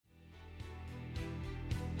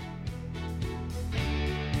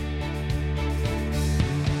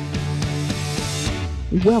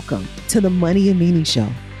Welcome to the Money and Meaning Show.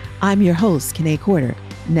 I'm your host, Kene Corder,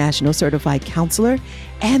 National Certified Counselor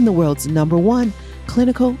and the world's #1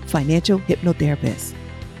 clinical financial hypnotherapist.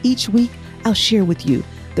 Each week, I'll share with you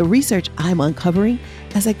the research I'm uncovering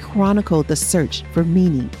as I chronicle the search for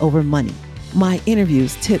meaning over money. My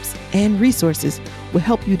interviews, tips, and resources will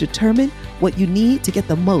help you determine what you need to get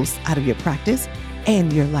the most out of your practice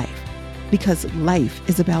and your life. Because life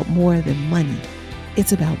is about more than money.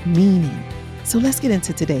 It's about meaning. So let's get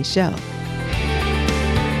into today's show.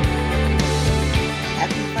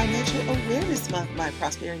 Happy Financial Awareness Month, my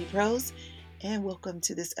Prosperity Pros, and welcome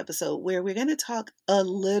to this episode where we're going to talk a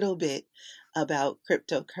little bit about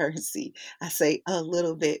cryptocurrency. I say a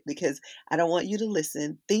little bit because I don't want you to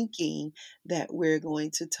listen thinking that we're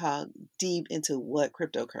going to talk deep into what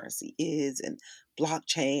cryptocurrency is and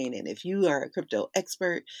blockchain. And if you are a crypto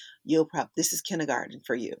expert, this is kindergarten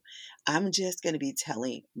for you. I'm just going to be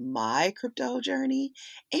telling my crypto journey,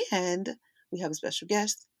 and we have a special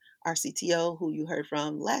guest, our CTO, who you heard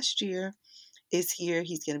from last year, is here.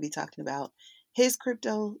 He's going to be talking about his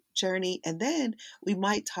crypto journey, and then we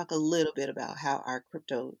might talk a little bit about how our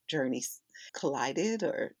crypto journeys collided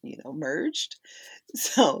or merged.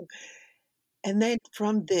 So, and then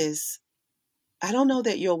from this, I don't know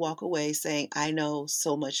that you'll walk away saying I know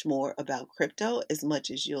so much more about crypto as much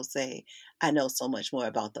as you'll say I know so much more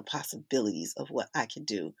about the possibilities of what I can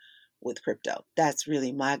do with crypto. That's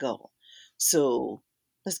really my goal. So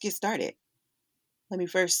let's get started. Let me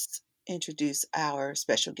first introduce our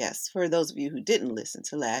special guest. For those of you who didn't listen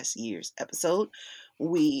to last year's episode,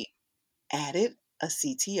 we added a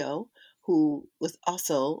CTO who was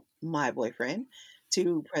also my boyfriend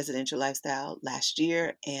to Presidential Lifestyle last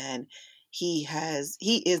year, and he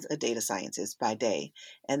is a data scientist by day,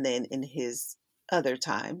 and then in his other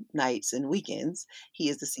time, nights and weekends, he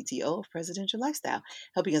is the CTO of Presidential Lifestyle,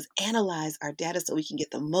 helping us analyze our data so we can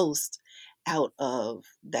get the most out of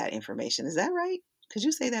that information. Is that right? Could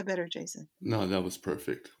you say that better, Jason? No, that was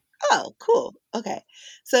perfect. Oh, cool. Okay.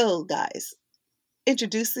 So, guys,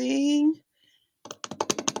 introducing,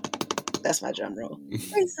 that's my drum roll,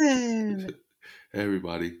 Jason. Hey,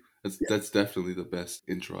 everybody. That's definitely the best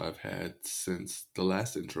intro I've had since the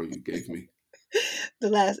last intro you gave me. The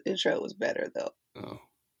last intro was better, though. Oh,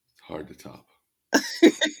 it's hard to top.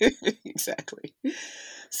 Exactly.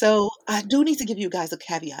 So, I do need to give you guys a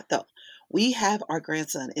caveat, though. We have our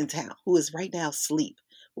grandson in town who is right now asleep.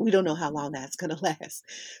 We don't know how long that's going to last.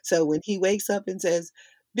 So, when he wakes up and says,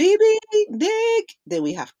 "BB, Nick," then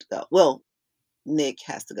we have to go. Well, Nick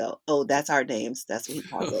has to go. Oh, that's our names. That's what he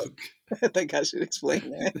calls us. I think I should explain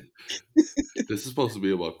that. This is supposed to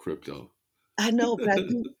be about crypto. I know,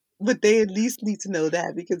 but they at least need to know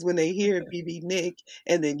that, because when they hear BB Nick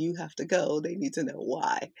and then you have to go, they need to know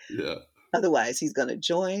why. Yeah. Otherwise, he's going to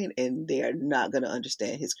join and they are not going to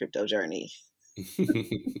understand his crypto journey.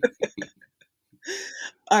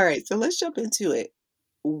 All right, so let's jump into it.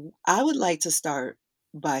 I would like to start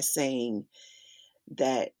by saying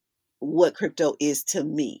that what crypto is to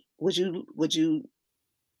me. Would you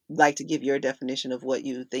like to give your definition of what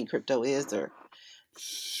you think crypto is, or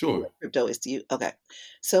Sure. what crypto is to you? Okay.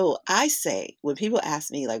 So I say, when people ask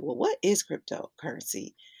me, like, well, what is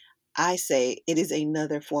cryptocurrency? I say it is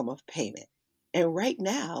another form of payment. And right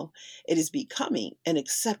now, it is becoming an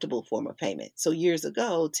acceptable form of payment. So years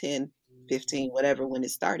ago, 10, 15, whatever, when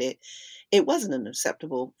it started, it wasn't an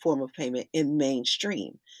acceptable form of payment in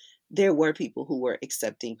mainstream. There were people who were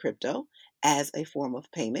accepting crypto as a form of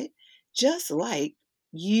payment, just like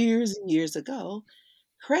years and years ago,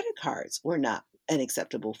 credit cards were not an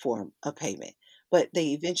acceptable form of payment, but they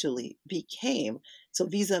eventually became. So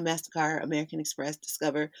Visa, MasterCard, American Express,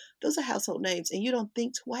 Discover, those are household names, and you don't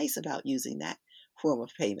think twice about using that form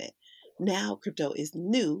of payment. Now, crypto is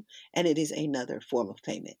new and it is another form of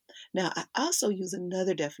payment. Now, I also use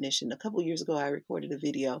another definition. A couple years ago, I recorded a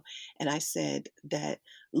video and I said that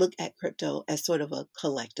look at crypto as sort of a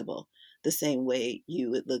collectible, the same way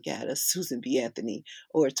you would look at a Susan B. Anthony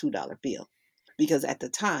or a $2 bill, because at the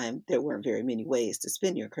time there weren't very many ways to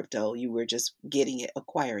spend your crypto. You were just getting it,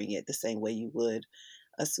 acquiring it the same way you would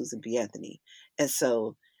a Susan B. Anthony. And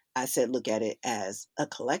so I said, look at it as a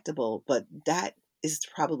collectible, but that is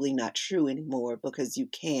probably not true anymore because you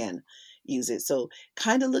can use it. So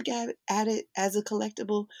kind of look at it as a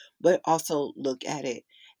collectible, but also look at it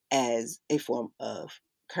as a form of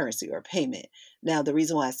currency or payment. Now, the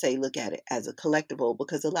reason why I say look at it as a collectible,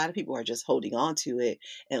 because a lot of people are just holding on to it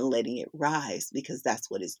and letting it rise, because that's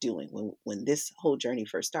what it's doing. When this whole journey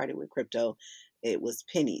first started with crypto, it was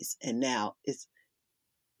pennies, and now is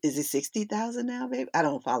it 60,000 now, babe? I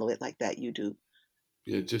don't follow it like that. You do.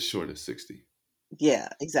 Yeah, just short of 60. Yeah,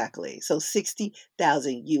 exactly. So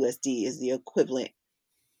 60,000 USD is the equivalent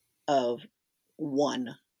of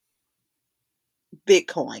 1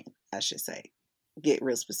 Bitcoin, I should say. Get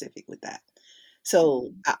real specific with that.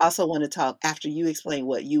 So, I also wanna talk after you explain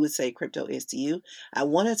what you would say crypto is to you, I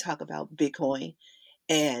wanna talk about Bitcoin,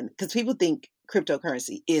 and because people think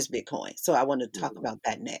cryptocurrency is Bitcoin, so I wanna talk Yeah. about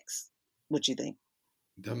that next. What you think?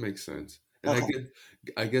 That makes sense. And Okay.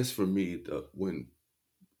 I guess for me,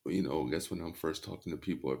 I guess when I'm first talking to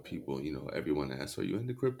people or people, everyone asks, "Are you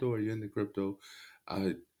into crypto? Are you into crypto?"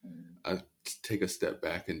 I I take a step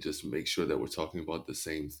back and just make sure that we're talking about the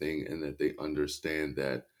same thing and that they understand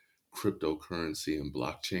that cryptocurrency and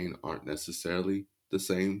blockchain aren't necessarily the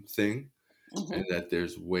same thing, and Mhm, that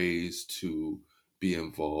there's ways to be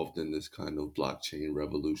involved in this kind of blockchain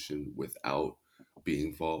revolution without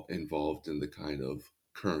being involved in the kind of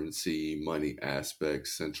currency, money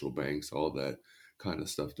aspects, central banks, all that kind of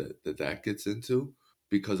stuff that gets into.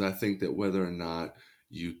 Because I think that whether or not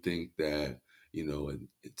you think that,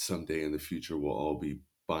 someday in the future we'll all be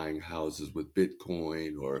buying houses with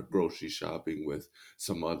Bitcoin or grocery shopping with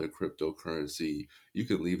some other cryptocurrency, you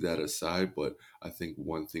can leave that aside. But I think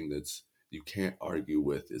one thing that's you can't argue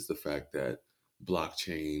with is the fact that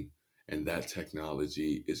blockchain and that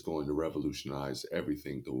technology is going to revolutionize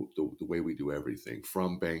everything, the way we do everything,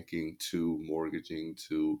 from banking to mortgaging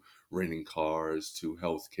to renting cars to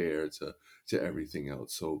healthcare to everything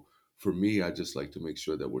else. So for me, I just like to make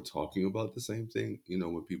sure that we're talking about the same thing.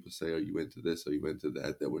 When people say, "Are you into this? Are you into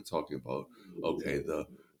that?" That we're talking about, okay, the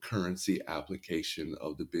currency application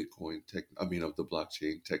of the Bitcoin tech, I mean, of the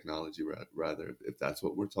blockchain technology, rather, if that's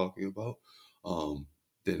what we're talking about, um,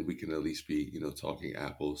 then we can at least be, talking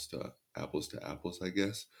apples to apples, I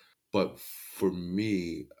guess. But for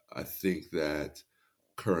me, I think that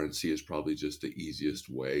currency is probably just the easiest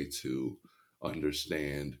way to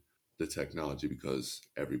understand the technology because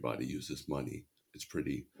everybody uses money. It's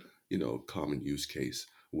pretty, common use case.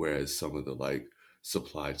 Whereas some of the like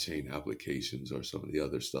supply chain applications or some of the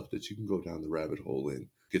other stuff that you can go down the rabbit hole in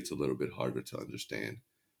gets a little bit harder to understand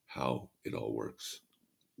how it all works.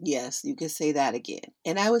 yes, you could say that again,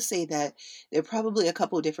 and I would say that there are probably a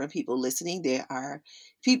couple of different people listening. There are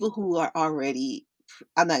people who are already,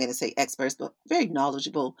 I'm not gonna say experts, but very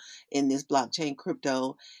knowledgeable in this blockchain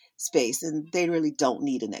crypto space, and they really don't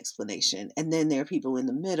need an explanation, and then there are people in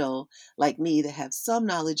the middle, like me, that have some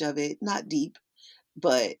knowledge of it, not deep,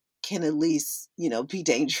 but can at least, be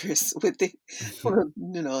dangerous with it for,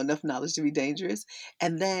 enough knowledge to be dangerous.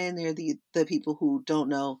 And then there are the people who don't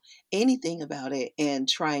know anything about it and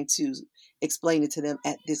trying to explain it to them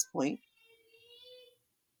at this point.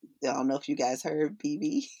 I don't know if you guys heard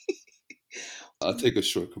BB. I'll take a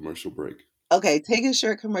short commercial break. Okay, take a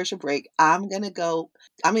short commercial break. I'm gonna go.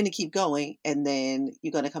 I'm gonna keep going, and then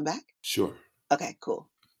you're gonna come back. Sure. Okay, cool.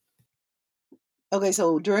 Okay,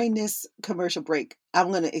 so during this commercial break, I'm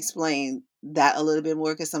going to explain that a little bit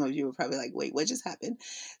more because some of you were probably like, wait, what just happened?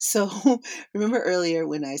 So, remember earlier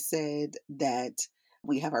when I said that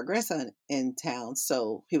we have our grandson in town?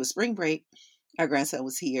 So, it was spring break, our grandson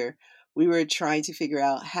was here. We were trying to figure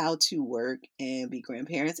out how to work and be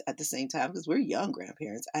grandparents at the same time because we're young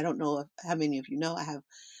grandparents. I don't know how many of you know. I have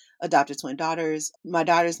adopted twin daughters. My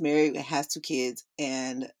daughter's married and has 2 kids,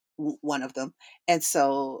 and one of them. And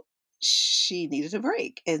so she needed a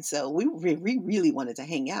break. And so we really wanted to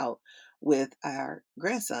hang out with our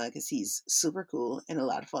grandson because he's super cool and a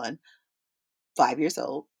lot of fun. 5 years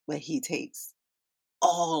old, but he takes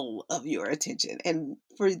all of your attention. And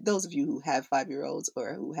for those of you who have 5-year-olds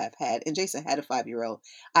or who have had, and Jason had a 5-year-old,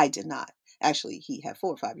 I did not. Actually, he had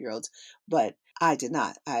 4 5-year-olds, but I did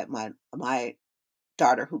not. My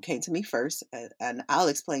daughter who came to me first, and I'll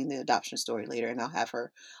explain the adoption story later, and I'll have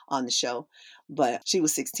her on the show. But she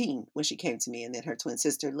was 16 when she came to me, and then her twin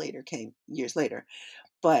sister later came years later.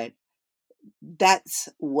 But that's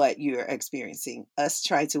what you're experiencing, us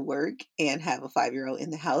trying to work and have a 5-year-old in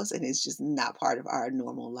the house, and it's just not part of our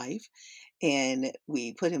normal life. And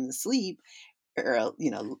we put him to sleep early,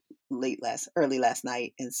 early last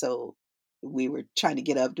night, and so we were trying to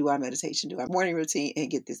get up, do our meditation, do our morning routine, and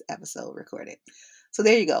get this episode recorded. So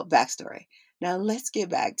there you go, backstory. Now let's get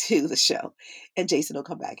back to the show, and Jason will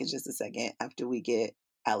come back in just a second after we get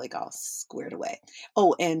Alec all squared away.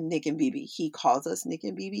 Oh, and Nick and BB. He calls us Nick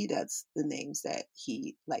and BB. That's the names that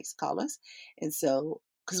he likes to call us, and so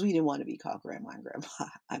because we didn't want to be called grandma and grandpa.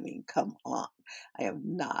 I mean, come on. I am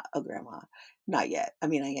not a grandma. Not yet. I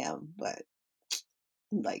mean, I am, but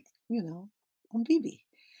like, I'm Bibi.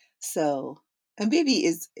 So, and Bibi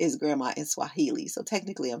is grandma in Swahili. So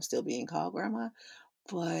technically I'm still being called grandma,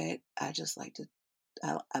 but I just like to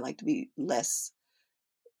I like to be less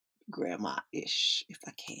grandma-ish if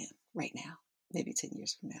I can right now. Maybe 10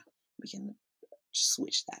 years from now, we can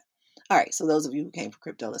switch that. All right, so those of you who came for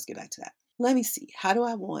crypto, let's get back to that. Let me see. How do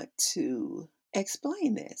I want to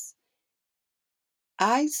explain this?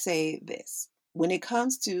 I say this. When it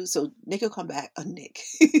comes to, so Nick will come back, Nick,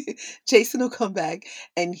 Jason will come back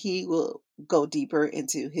and he will go deeper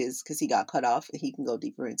into his, because he got cut off, and he can go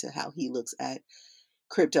deeper into how he looks at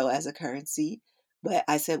crypto as a currency. But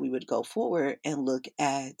I said we would go forward and look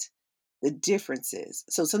at the differences.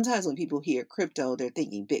 So sometimes when people hear crypto, they're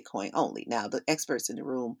thinking Bitcoin only. Now, the experts in the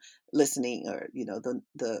room listening, or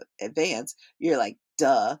the advanced, you're like,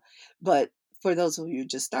 duh. But for those of you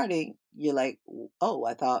just starting, you're like, oh,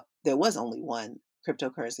 I thought there was only one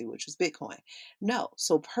cryptocurrency, which was Bitcoin. No.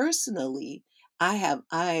 So personally,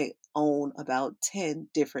 I own about 10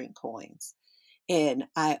 different coins, and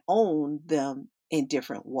I own them in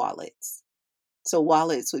different wallets. So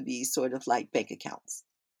wallets would be sort of like bank accounts.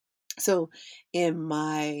 So in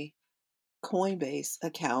my Coinbase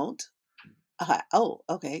account, oh,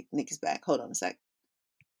 okay, Nick is back. Hold on a sec.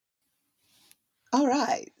 All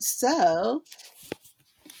right, so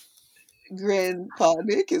Grandpa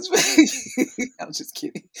Nick is back. I'm just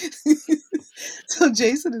kidding. So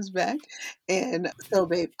Jason is back, and so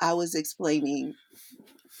babe, I was explaining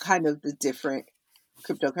kind of the different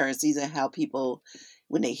cryptocurrencies and how people,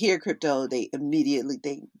 when they hear crypto, they immediately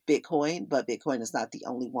think Bitcoin, but Bitcoin is not the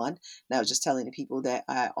only one. And I was just telling the people that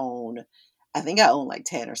I think I own like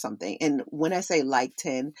 10 or something. And when I say like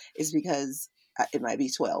 10, it's because it might be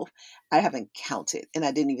 12. I haven't counted, and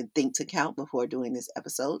I didn't even think to count before doing this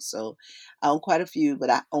episode. So I own quite a few, but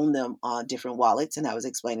I own them on different wallets. And I was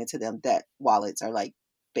explaining to them that wallets are like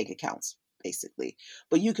bank accounts, basically.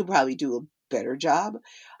 But you could probably do a better job.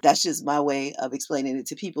 That's just my way of explaining it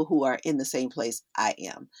to people who are in the same place I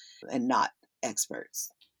am and not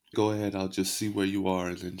experts. Go ahead. I'll just see where you are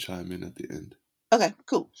and then chime in at the end. Okay,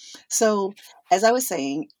 cool. So, as I was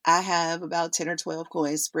saying, I have about 10 or 12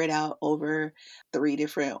 coins spread out over 3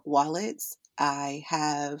 different wallets. I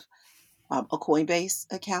have a Coinbase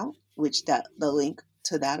account, which that the link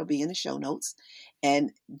to that will be in the show notes.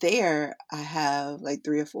 And there I have like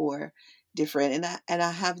 3 or 4 different, and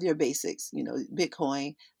I have their basics,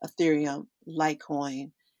 Bitcoin, Ethereum,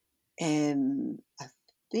 Litecoin, and I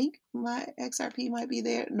think my XRP might be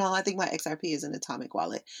there. No, I think my XRP is an Atomic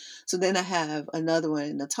wallet. So then I have another one,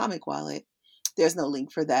 an Atomic wallet. There's no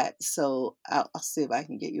link for that, so I'll see if I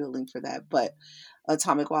can get you a link for that. But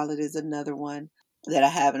Atomic wallet is another one that I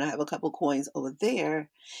have, and I have a couple coins over there.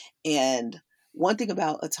 And one thing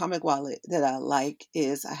about Atomic wallet that I like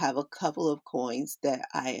is I have a couple of coins that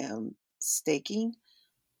I am staking,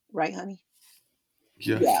 right, honey?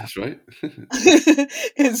 Yes, Yeah. that's right.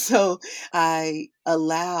 And so I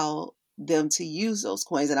allow them to use those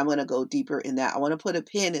coins, and I'm going to go deeper in that. I want to put a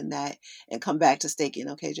pin in that and come back to staking.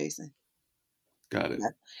 Okay, Jason? Got it. Yeah.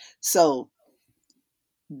 So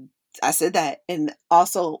I said that. And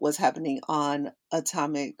also, what's happening on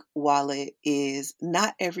Atomic Wallet is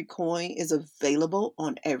not every coin is available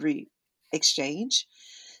on every exchange.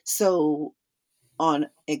 So on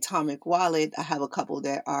Atomic Wallet, I have a couple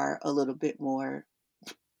that are a little bit more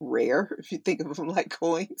rare, if you think of them like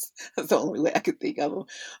coins. That's the only way I could think of them.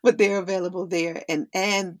 But they're available there, and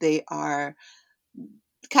they are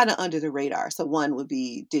kind of under the radar. So one would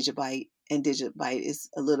be Digibyte, and Digibyte is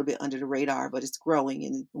a little bit under the radar, but it's growing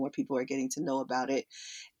and more people are getting to know about it.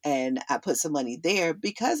 And I put some money there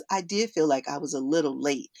because I did feel like I was a little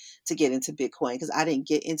late to get into Bitcoin, because I didn't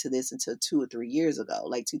get into this until 2 or 3 years ago.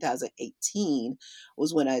 Like 2018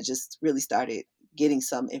 was when I just really started getting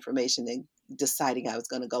some information and deciding I was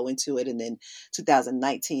going to go into it. And then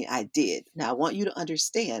 2019, I did. Now, I want you to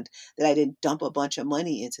understand that I didn't dump a bunch of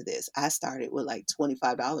money into this. I started with like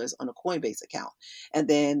 $25 on a Coinbase account. And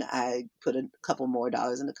then I put a couple more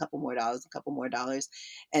dollars and a couple more dollars, a couple more dollars.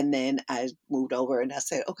 And then I moved over and I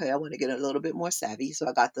said, okay, I want to get a little bit more savvy. So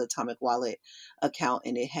I got the Atomic Wallet account,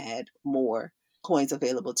 and it had more coins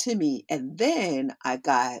available to me. And then I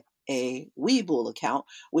got a Webull account,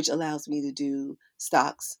 which allows me to do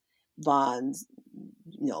stocks, bonds,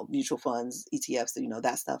 mutual funds, ETFs,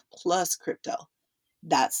 that stuff, plus crypto.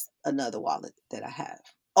 That's another wallet that I have.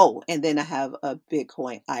 Oh, and then I have a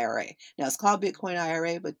Bitcoin IRA. Now it's called Bitcoin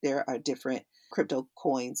IRA, but there are different crypto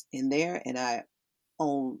coins in there, and I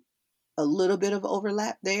own a little bit of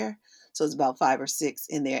overlap there. So it's about 5 or 6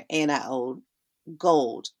 in there. And I own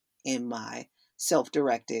gold in my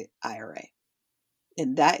self-directed IRA.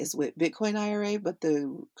 And that is with Bitcoin IRA, but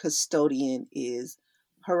the custodian is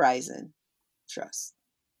Horizon Trust.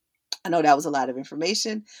 I know that was a lot of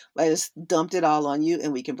information, but I just dumped it all on you,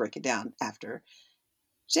 and we can break it down after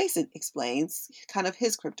Jason explains kind of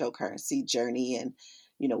his cryptocurrency journey and,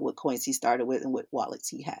 what coins he started with and what wallets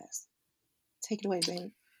he has. Take it away,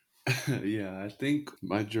 babe. Yeah, I think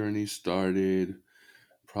my journey started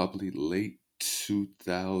probably late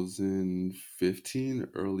 2015,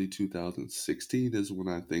 early 2016 is when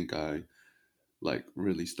I think I like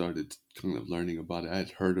really started kind of learning about it. I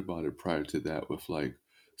had heard about it prior to that with like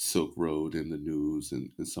Silk Road in the news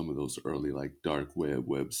and some of those early like dark web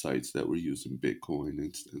websites that were using Bitcoin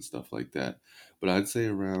and stuff like that. But I'd say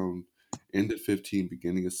around end of 15,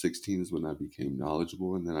 beginning of 16 is when I became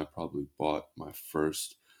knowledgeable. And then I probably bought my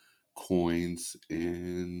first coins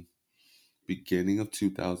in beginning of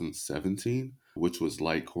 2017, which was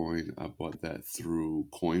Litecoin. I bought that through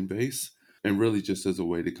Coinbase and really just as a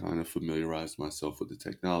way to kind of familiarize myself with the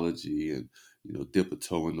technology and, dip a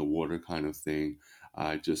toe in the water kind of thing.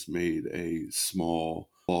 I just made a small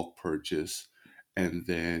bulk purchase and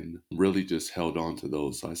then really just held on to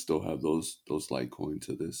those. So I still have those Litecoin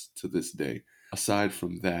to this day. Aside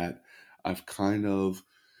from that, I've kind of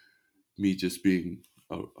me just being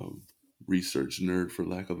a research nerd, for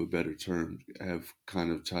lack of a better term, have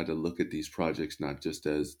kind of tried to look at these projects not just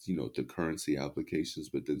as the currency applications,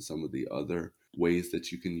 but then some of the other ways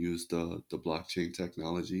that you can use the blockchain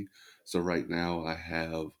technology. So right now, I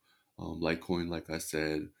have Litecoin, like I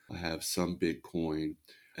said, I have some Bitcoin,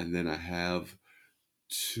 and then I have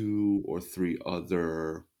two or three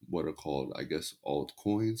other what are called, I guess,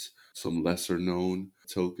 altcoins, some lesser known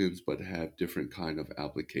tokens, but have different kind of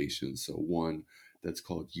applications. So one that's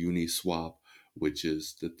called Uniswap, which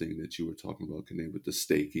is the thing that you were talking about, Kane, with the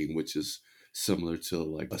staking, which is similar to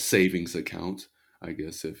like a savings account. I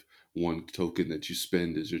guess if one token that you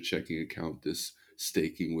spend is your checking account, this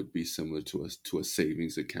staking would be similar to a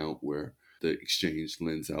savings account where the exchange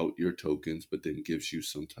lends out your tokens, but then gives you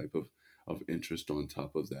some type of interest on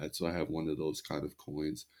top of that. So I have one of those kind of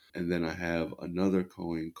coins. And then I have another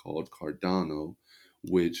coin called Cardano,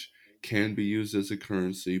 which can be used as a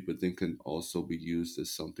currency, but then can also be used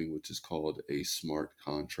as something which is called a smart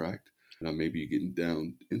contract. And I may be getting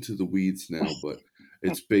down into the weeds now, but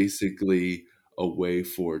it's basically a way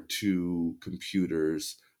for two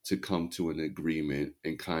computers to come to an agreement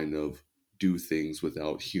and kind of do things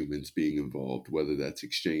without humans being involved, whether that's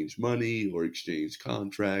exchange money or exchange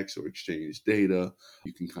contracts or exchange data.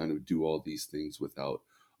 You can kind of do all these things without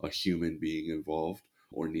a human being involved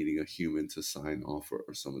or needing a human to sign off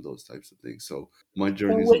or some of those types of things. So my So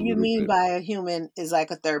journey is a what you little mean bit, by a human is like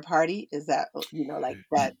a third party? Is that, like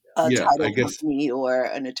that a yeah, I title guess. company or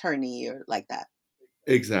an attorney or like that?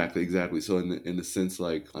 Exactly, exactly. So in the sense,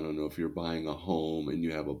 like, I don't know, if you're buying a home and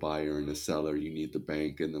you have a buyer and a seller, you need the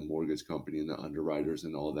bank and the mortgage company and the underwriters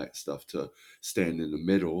and all that stuff to stand in the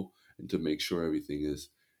middle and to make sure everything is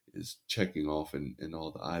checking off and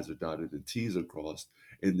all the I's are dotted and T's are crossed.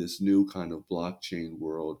 In this new kind of blockchain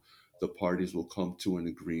world, the parties will come to an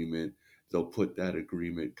agreement. They'll put that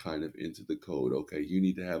agreement kind of into the code. Okay, you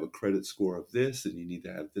need to have a credit score of this, and you need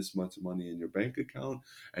to have this much money in your bank account,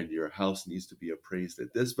 and your house needs to be appraised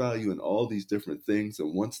at this value and all these different things.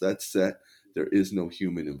 And once that's set, there is no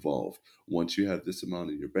human involved. Once you have this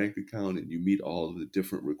amount in your bank account and you meet all of the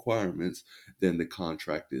different requirements, then the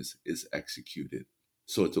contract is executed.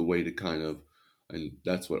 So it's a way to kind of, and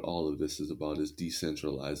that's what all of this is about, is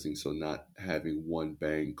decentralizing. So not having one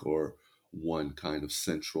bank or one kind of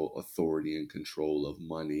central authority in control of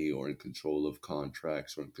money or in control of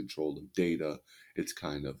contracts or in control of data. It's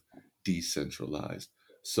kind of decentralized.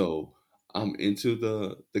 So I'm into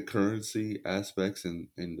the currency aspects and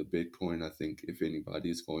the Bitcoin. I think if anybody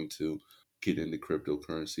is going to get into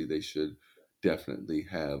cryptocurrency, they should definitely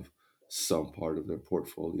have some part of their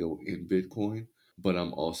portfolio in Bitcoin. But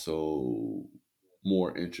I'm also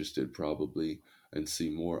more interested probably and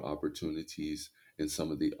see more opportunities in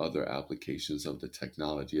some of the other applications of the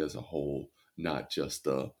technology as a whole, not just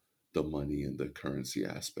the money and the currency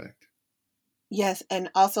aspect. Yes,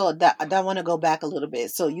 and also that I want to go back a little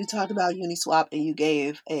bit. So you talked about Uniswap and you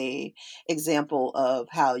gave a example of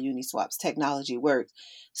how Uniswap's technology works.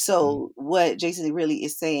 Mhm. So what Jason really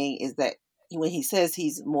is saying is that when he says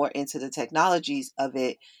he's more into the technologies of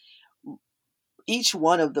it, each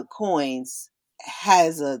one of the coins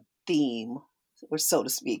has a theme, or so to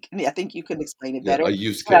speak. I mean, I think you can explain it Yeah, better, a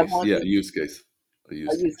use but I case. want Yeah, a them use case. A a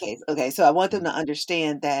use use case. case. Okay, so I want them Mhm. to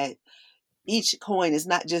understand that each coin is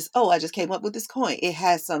not just, oh, I just came up with this coin. It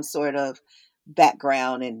has some sort of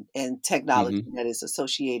background and technology Mhm. that is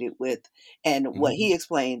associated with. And what Mhm. he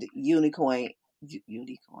explained, Unicoin,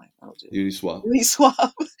 oh, dude. Uniswap.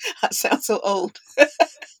 Uniswap. I sound so old.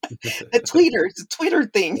 The Twitter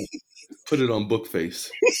thing. Put it on book face.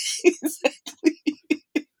 Exactly.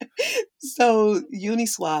 So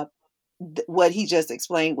Uniswap, what he just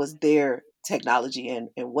explained was their technology and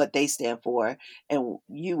what they stand for, and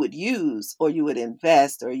you would use or you would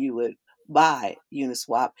invest or you would buy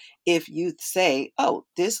Uniswap if you say, oh,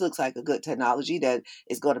 this looks like a good technology that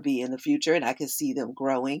is going to be in the future and I can see them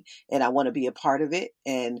growing and I want to be a part of it.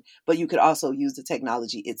 And but you could also use the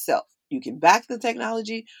technology itself. You can back the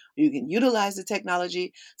technology, you can utilize the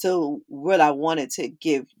technology. So what I wanted to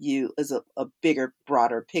give you is a bigger,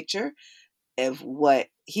 broader picture of what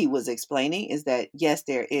he was explaining is that yes,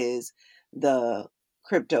 there is the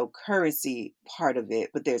cryptocurrency part of it,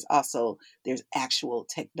 but there's actual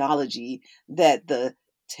technology that the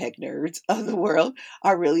tech nerds of the world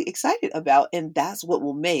are really excited about, and that's what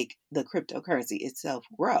will make the cryptocurrency itself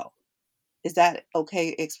grow. Is that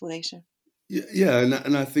okay explanation? Yeah, yeah,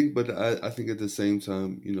 and I think, but I think at the same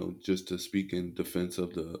time, just to speak in defense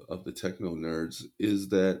of the techno nerds, is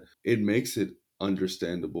that it makes it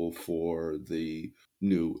understandable for the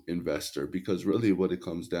new investor because really what it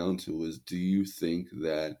comes down to is, do you think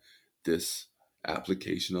that this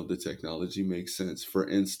application of the technology makes sense? For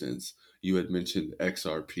instance, you had mentioned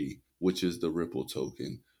XRP, which is the Ripple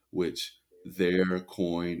token, which their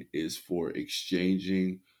coin is for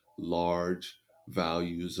exchanging large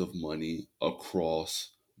values of money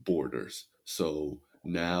across borders. So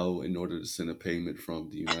now, in order to send a payment from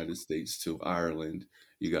the United States to Ireland,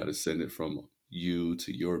 you got to send it from you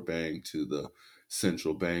to your bank to the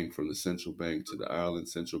central bank, from the central bank to the Ireland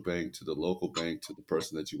central bank to the local bank to the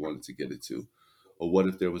person that you wanted to get it to. Or what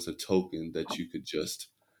if there was a token that you could just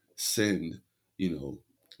send, you know,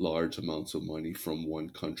 large amounts of money from one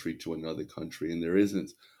country to another country, and there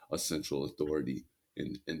isn't a central authority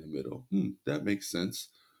in the middle. That makes sense.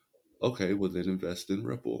 Okay, well then invest in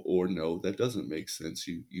Ripple. Or no, that doesn't make sense.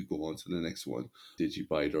 You go on to the next one,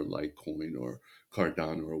 Digibyte or Litecoin or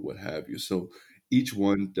Cardano or what have you. So each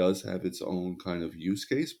one does have its own kind of use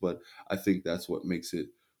case, but I think that's what makes it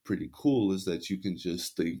pretty cool is that you can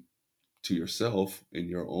just think to yourself in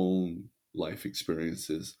your own life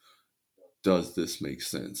experiences, does this make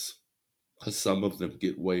sense? Because some of them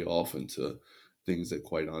get way off into things that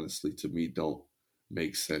quite honestly to me don't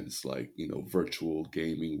make sense, like virtual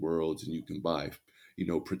gaming worlds, and you can buy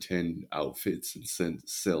pretend outfits and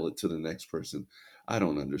sell it to the next person. I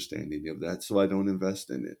don't understand any of that, so I don't invest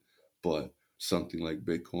in it. But something like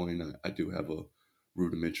Bitcoin, I do have a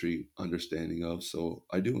rudimentary understanding of, so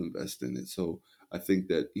I do invest in it. So I think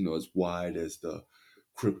that as wide as the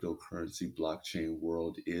cryptocurrency blockchain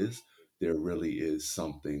world is, there really is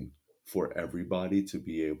something for everybody to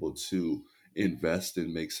be able to invest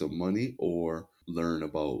and make some money or learn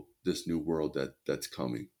about this new world that's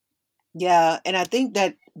coming. Yeah, and I think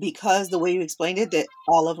that because the way you explained it, that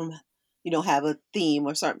all of them, have a theme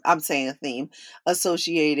or something. I'm saying a theme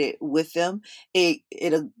associated with them. It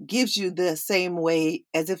gives you the same way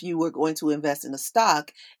as if you were going to invest in a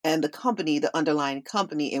stock and the company, the underlying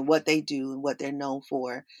company, and what they do and what they're known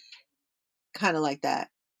for, kind of like that.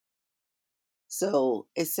 So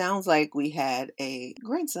it sounds like we had a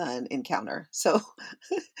grandson encounter. So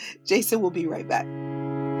Jason will be right back.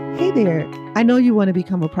 Hey there. I know you want to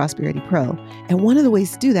become a prosperity pro. And one of the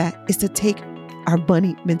ways to do that is to take our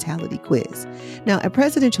money mentality quiz. Now, at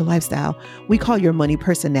Presidential Lifestyle, we call your money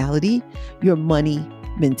personality your money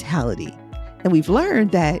mentality. And we've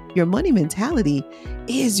learned that your money mentality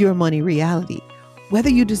is your money reality, whether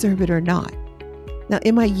you deserve it or not. Now,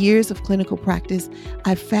 in my years of clinical practice,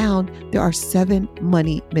 I've found there are 7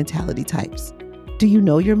 money mentality types. Do you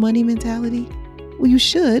know your money mentality? Well, you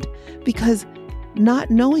should, because not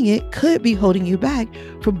knowing it could be holding you back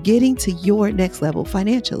from getting to your next level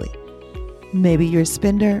financially. Maybe you're a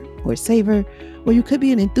spender or a saver, or you could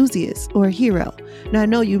be an enthusiast or a hero. Now, I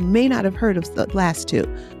know you may not have heard of the last 2,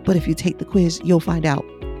 but if you take the quiz, you'll find out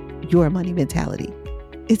your money mentality.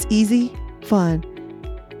 It's easy, fun,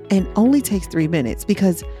 and only takes 3 minutes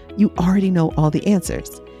because you already know all the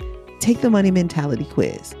answers. Take the money mentality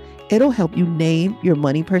quiz. It'll help you name your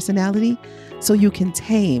money personality so you can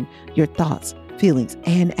tame your thoughts, feelings,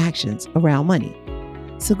 and actions around money.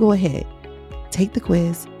 So go ahead, take the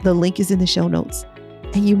quiz. The link is in the show notes,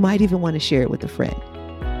 and you might even want to share it with a friend.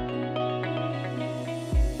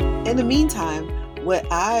 In the meantime, what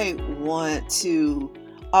I want to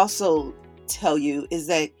also tell you is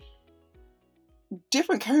that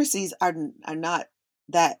different currencies are not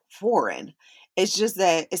that foreign. It's just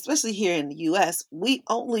that, especially here in the US, we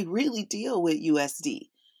only really deal with USD.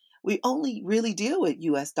 We only really deal with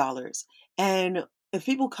US dollars. And if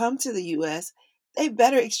people come to the US, they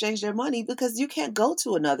better exchange their money because you can't go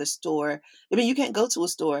to another store. I mean, you can't go to a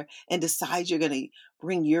store and decide you're going to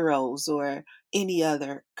bring euros or any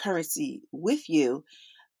other currency with you.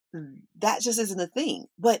 that just isn't a thing.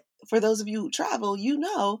 But for those of you who travel,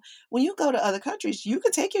 when you go to other countries, you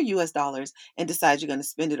could take your US dollars and decide you're going to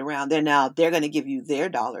spend it around there. Now, they're going to give you their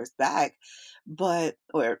dollars back, but,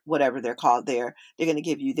 or whatever they're called there, they're going to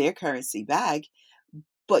give you their currency back,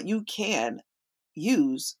 but you can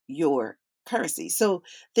use your currency. So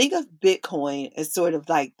think of Bitcoin as sort of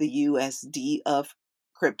like the USD of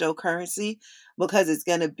cryptocurrency, because it's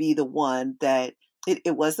going to be the one that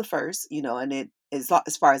it was the first, and it is,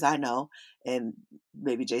 as far as I know, and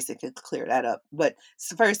maybe Jason can clear that up, but it's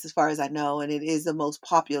the first as far as I know, and it is the most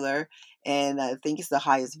popular, and I think it's the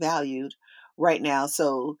highest valued right now.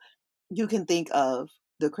 So you can think of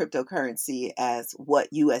the cryptocurrency as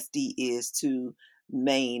what USD is to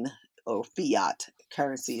main or fiat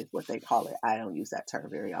currency is what they call it. I don't use that term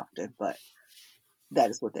very often, but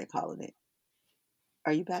that is what they're calling it.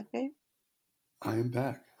 Are you back, babe? I am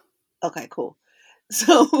back. Okay, cool.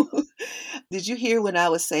 So, did you hear when I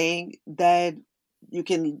was saying that you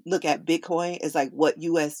can look at Bitcoin as like what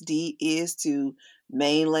USD is to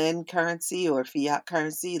mainland currency or fiat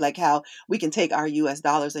currency? Like how we can take our US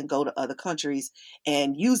dollars and go to other countries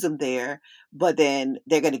and use them there, but then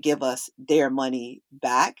they're going to give us their money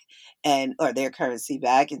back and or their currency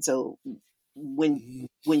back. And so when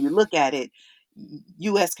you look at it,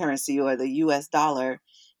 US currency or the US dollar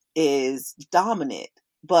is dominant,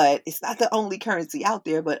 but it's not the only currency out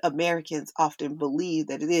there. But Americans often believe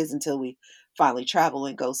that it is until we finally travel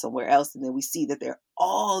and go somewhere else. And then we see that there are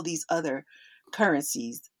all these other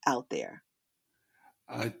currencies out there.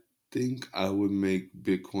 I think I would make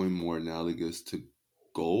Bitcoin more analogous to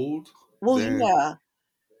gold Well, than yeah.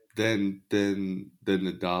 than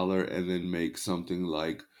the dollar, and then make something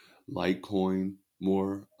like Litecoin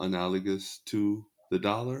more analogous to the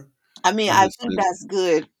dollar I mean, in I the think sense. that's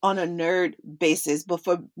good on a nerd basis, but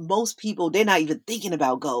for most people, they're not even thinking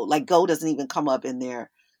about gold. Like gold doesn't even come up in their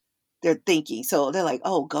thinking. So they're like,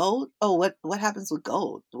 "Oh, gold? Oh, what happens with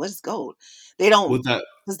gold? What is gold?" They don't, Well, that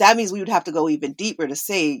because that means we would have to go even deeper to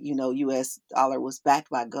say, US dollar was backed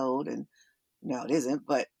by gold, and no, it isn't.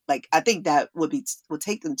 But like, I think that would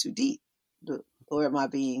take them too deep. Or am I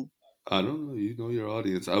being? I don't know. You know your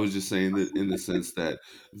audience. I was just saying that in the sense that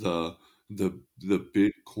the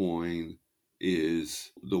Bitcoin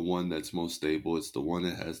is the one that's most stable. It's the one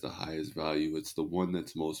that has the highest value. It's the one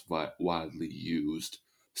that's most widely used,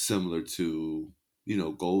 similar to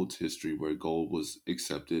gold's history, where gold was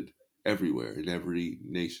accepted everywhere in every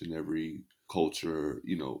nation, every culture.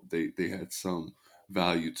 They had some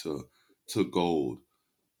value to gold.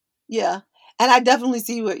 Yeah. And I definitely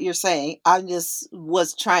see what you're saying. I just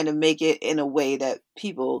was trying to make it in a way that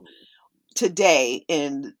people today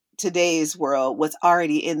in today's world, what's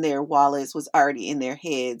already in their wallets, what's already in their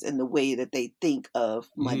heads, and the way that they think of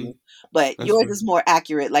money. Hmm. But That's yours fair. is more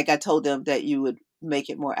accurate. Like I told them that you would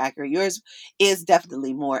make it more accurate. Yours is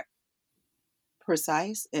definitely more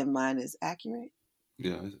precise, and mine is accurate.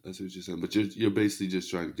 Yeah, I see what you're saying, but you're basically just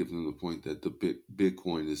trying to give them the point that the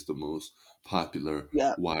Bitcoin is the most popular,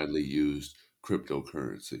 Yeah. widely used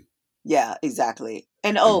cryptocurrency, Yeah, exactly.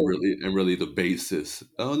 And and oh, really the basis.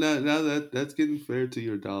 Oh, now that's getting fair to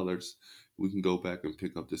your dollars. We can go back and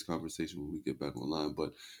pick up this conversation when we get back online,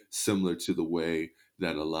 but similar to the way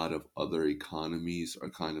that a lot of other economies are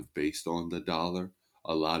kind of based on the dollar,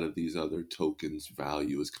 a lot of these other tokens'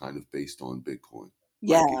 value is kind of based on Bitcoin.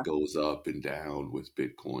 Like it yeah. goes up and down with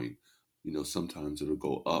Bitcoin. Sometimes it'll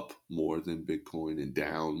go up more than Bitcoin and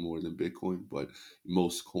down more than Bitcoin, but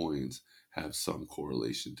most coins have some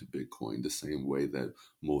correlation to Bitcoin, the same way that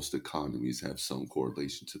most economies have some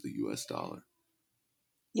correlation to the US dollar.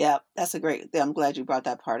 Yeah, that's a great I'm glad you brought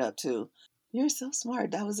that part up too. You're so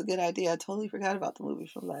smart. That was a good idea. I totally forgot about the movie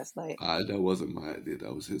from last night. That wasn't my idea,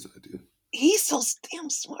 that was his idea. He's so damn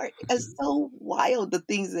smart. It's so wild the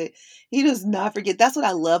things that he does not forget. That's what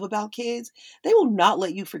I love about kids. They will not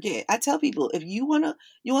let you forget. I tell people, if you want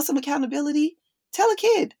some accountability, tell a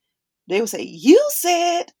kid. They will say, "You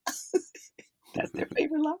said." That's their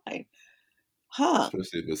favorite line. Huh?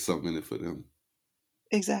 Especially if it's something in it for them.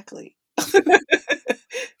 Exactly.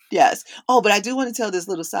 Yes. Oh, but I do want to tell this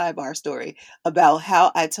little sidebar story about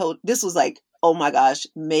how I told this was like, oh my gosh,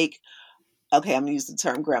 make okay, I'm gonna use the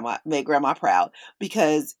term grandma, make grandma proud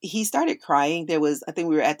because he started crying. There was, I think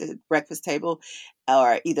we were at the breakfast table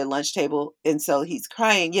or either lunch table. And so he's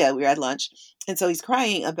crying. Yeah, we were at lunch. And so he's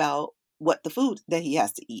crying about what the food that he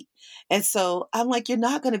has to eat. And so I'm like, you're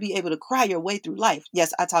not going to be able to cry your way through life.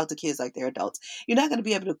 Yes, I talk to kids like they're adults. You're not going to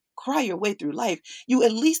be able to cry your way through life. You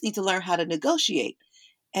at least need to learn how to negotiate.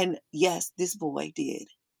 And yes, this boy did.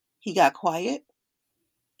 He got quiet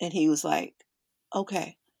and he was like,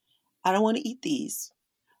 okay, I don't want to eat these,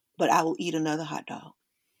 but I will eat another hot dog.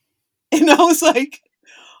 And I was like,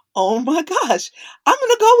 oh my gosh, I'm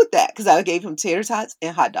gonna go with that because I gave him tater tots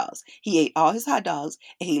and hot dogs. He ate all his hot dogs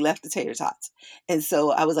and he left the tater tots. And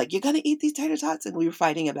so I was like, "You're gonna eat these tater tots?" And we were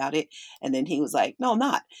fighting about it. And then he was like, "No, I'm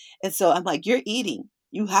not." And so I'm like, "You're eating.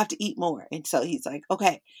 You have to eat more." And so he's like,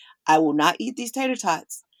 "Okay, I will not eat these tater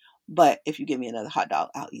tots, but if you give me another hot dog,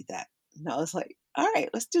 I'll eat that." And I was like, "All right,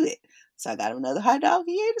 let's do it." So I got him another hot dog.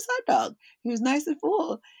 He ate his hot dog. He was nice and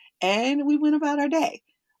full. And we went about our day.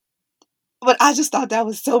 But I just thought that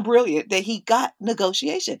was so brilliant that he got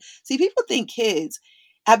negotiation. See, people think kids,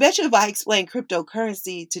 I bet you if I explained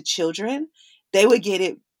cryptocurrency to children, they would get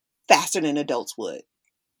it faster than adults would.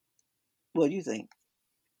 What do you think?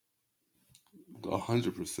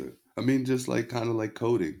 100%. I mean, just like kind of like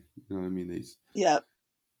coding. You know what I mean? Yep.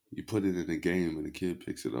 You put it in a game and the kid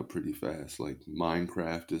picks it up pretty fast. Like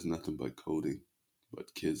Minecraft is nothing but coding,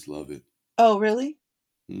 but kids love it. Oh, really?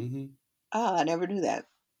 Hmm. Oh, I never knew that.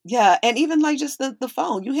 Yeah, and even like just the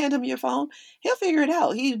phone, you hand him your phone, he'll figure it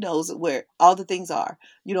out. He knows where all the things are.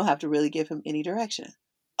 You don't have to really give him any direction.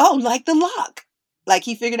 Oh, like the lock. Like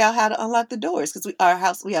he figured out how to unlock the doors because our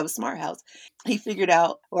house, we have a smart house. He figured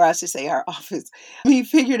out, or I should say our office, he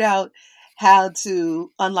figured out how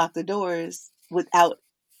to unlock the doors without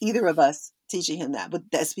either of us teaching him that. But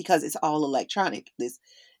that's because it's all electronic. This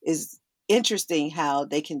is interesting how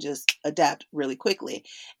they can just adapt really quickly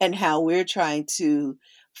and how we're trying to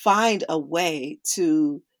find a way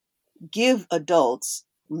to give adults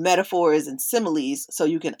metaphors and similes so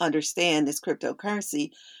you can understand this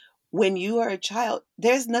cryptocurrency. When you are a child,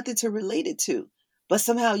 there's nothing to relate it to, but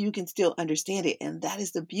somehow you can still understand it. And that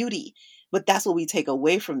is the beauty. But that's what we take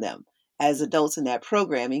away from them as adults in that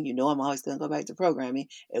programming. You know, I'm always going to go back to programming.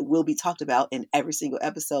 It will be talked about in every single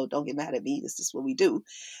episode. Don't get mad at me. It's just what we do.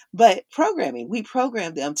 But programming, we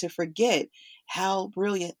program them to forget how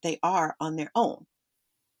brilliant they are on their own.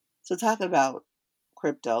 So, talking about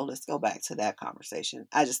crypto, let's go back to that conversation.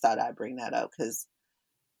 I just thought I'd bring that up because,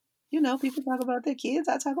 people talk about their kids.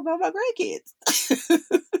 I talk about my grandkids.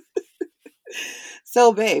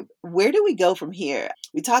 So, babe, where do we go from here?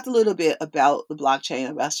 We talked a little bit about the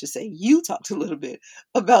blockchain. I should say you talked a little bit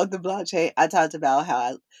about the blockchain. I talked about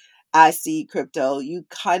how I see crypto. You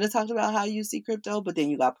kind of talked about how you see crypto, but then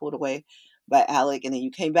you got pulled away by Alec, and then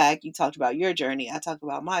you came back. You talked about your journey. I talked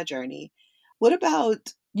about my journey. What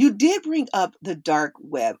about you did bring up the dark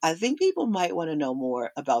web? I think people might want to know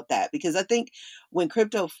more about that because I think when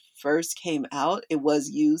crypto first came out, it was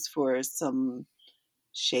used for some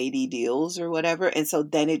shady deals or whatever. And so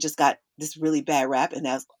then it just got this really bad rap. And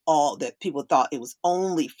that's all that people thought it was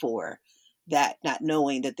only for that, not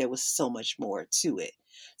knowing that there was so much more to it.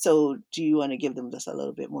 So, do you want to give them just a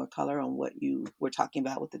little bit more color on what you were talking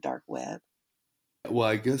about with the dark web? Well,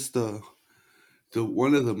 I guess the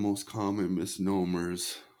one of the most common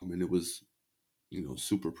misnomers. I mean, it was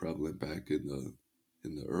super prevalent back in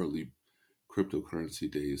the early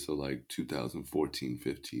cryptocurrency days, so like 2014,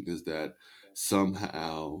 15, is that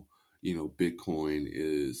somehow, Bitcoin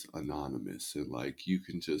is anonymous and like you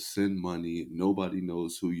can just send money, nobody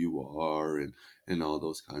knows who you are and all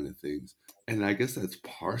those kind of things. And I guess that's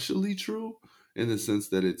partially true in the sense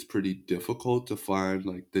that it's pretty difficult to find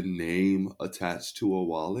like the name attached to a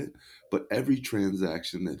wallet, but every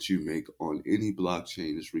transaction that you make on any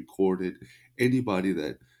blockchain is recorded. Anybody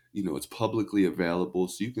that it's publicly available,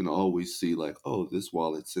 so you can always see like, oh, this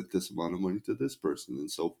wallet sent this amount of money to this person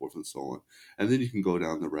and so forth and so on. And then you can go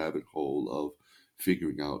down the rabbit hole of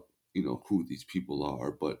figuring out who these people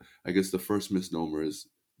are. But I guess the first misnomer is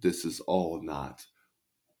this is all not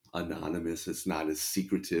anonymous. It's not as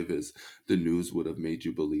secretive as the news would have made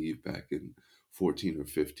you believe back in 14 or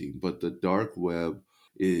 15. But the dark web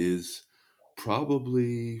is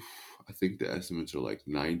probably, I think the estimates are like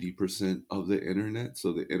 90% of the internet.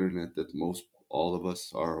 So the internet that most all of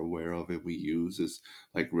us are aware of and we use is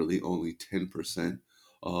like really only 10%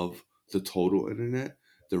 of the total internet.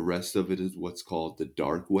 The rest of it is what's called the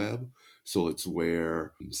dark web. So it's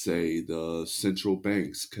where, say, the central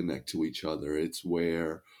banks connect to each other. It's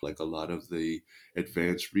where, like, a lot of the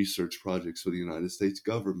advanced research projects for the United States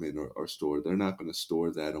government are stored. They're not going to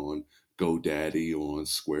store that on GoDaddy or on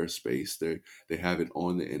Squarespace. They have it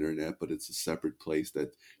on the internet, but it's a separate place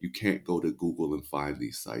that you can't go to Google and find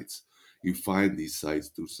these sites. You find these sites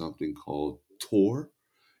through something called Tor.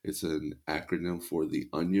 It's an acronym for the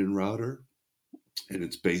Onion Router. And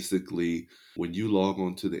it's basically when you log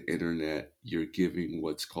onto the internet, you're giving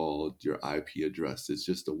what's called your IP address. It's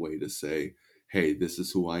just a way to say, hey, this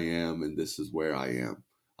is who I am and this is where I am.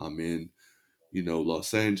 I'm in,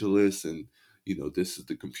 Los Angeles, and this is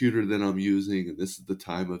the computer that I'm using and this is the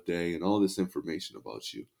time of day and all this information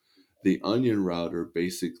about you. The Onion router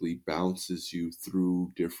basically bounces you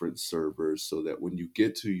through different servers so that when you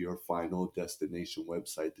get to your final destination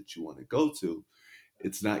website that you want to go to,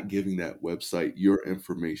 it's not giving that website your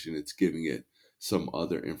information, it's giving it some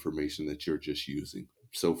other information that you're just using.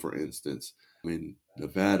 So, for instance, I'm in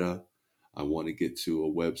Nevada, I want to get to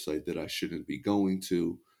a website that I shouldn't be going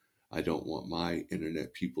to. I don't want my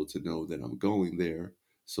internet people to know that I'm going there.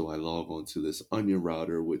 So I log on to this Onion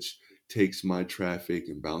router, which takes my traffic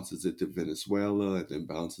and bounces it to Venezuela, and then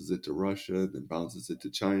bounces it to Russia, and then bounces it to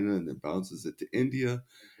China, and then bounces it to India,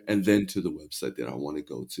 and then to the website that I want to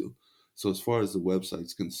go to. So as far as the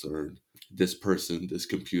website's concerned, this person, this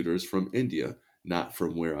computer is from India, not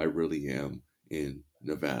from where I really am in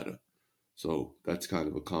Nevada. So that's kind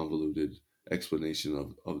of a convoluted explanation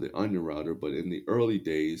of the Onion router. But in the early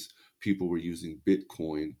days, people were using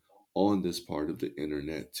Bitcoin on this part of the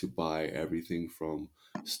internet to buy everything from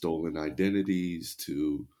stolen identities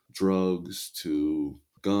to drugs to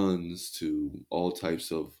guns to all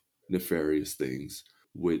types of nefarious things,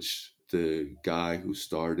 which the guy who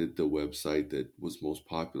started the website that was most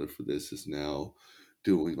popular for this is now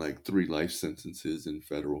doing like 3 life sentences in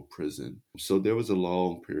federal prison. So there was a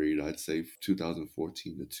long period, I'd say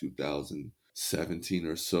 2014 to 2017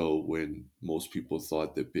 or so, when most people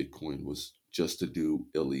thought that Bitcoin was just to do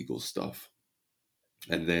illegal stuff.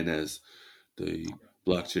 And then as the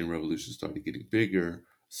blockchain revolution started getting bigger,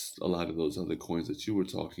 a lot of those other coins that you were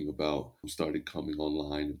talking about started coming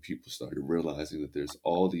online, and people started realizing that there's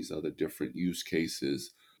all these other different use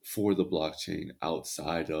cases for the blockchain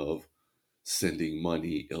outside of sending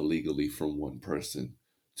money illegally from one person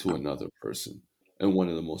to another person. And one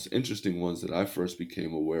of the most interesting ones that I first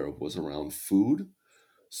became aware of was around food.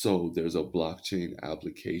 So there's a blockchain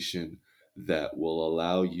application that will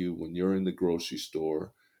allow you, when you're in the grocery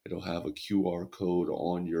store, it'll have a QR code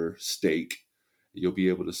on your steak. You'll be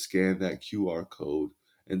able to scan that QR code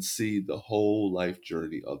and see the whole life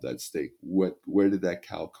journey of that steak. Where did that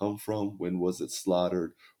cow come from? When was it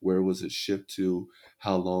slaughtered? Where was it shipped to?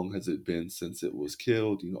 How long has it been since it was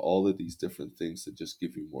killed? All of these different things to just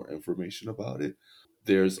give you more information about it.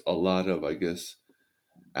 There's a lot of, I guess,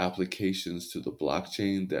 applications to the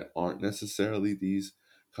blockchain that aren't necessarily these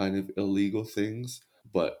kind of illegal things,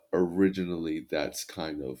 but originally that's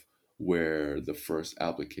kind of where the first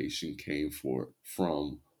application came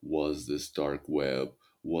from, was this dark web,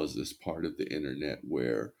 was this part of the internet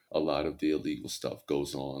where a lot of the illegal stuff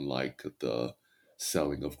goes on, like the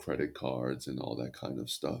selling of credit cards and all that kind of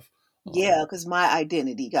stuff. Yeah, because my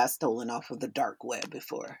identity got stolen off of the dark web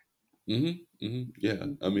before. Yeah, I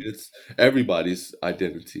Mhm. mean, it's everybody's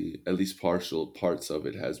identity, at least partial parts of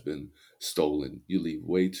it has been stolen. You leave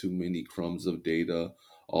way too many crumbs of data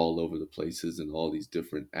all over the places and all these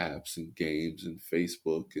different apps and games and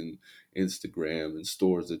Facebook and Instagram and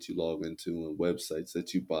stores that you log into and websites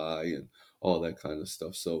that you buy and all that kind of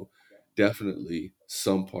stuff. So definitely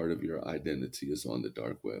some part of your identity is on the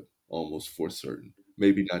dark web, almost for certain.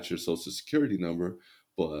 Maybe not your social security number,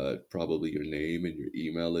 but probably your name and your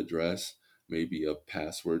email address, maybe a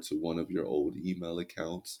password to one of your old email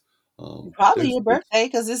accounts. Probably There's your birthday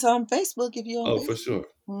because it's on Facebook if you're on oh, for Facebook. sure,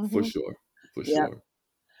 for Hmm. sure, for Yeah. sure.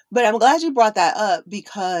 But I'm glad you brought that up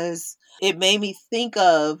because it made me think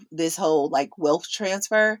of this whole like wealth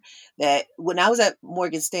transfer that when I was at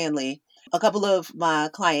Morgan Stanley, a couple of my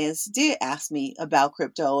clients did ask me about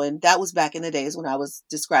crypto. And that was back in the days when I was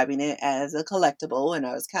describing it as a collectible. And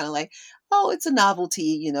I was kind of like, oh, it's a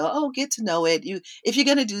novelty, oh, get to know it. If you're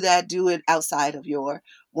going to do that, do it outside of your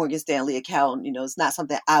Morgan Stanley account. It's not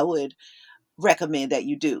something I would recommend that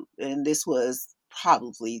you do. And this was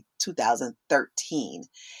probably 2013.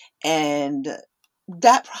 And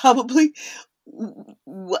that probably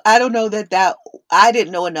I don't know that I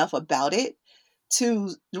didn't know enough about it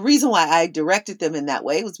to the reason why I directed them in that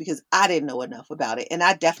way was because I didn't know enough about it. And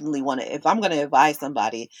I definitely want to, if I'm going to advise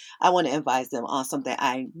somebody, I want to advise them on something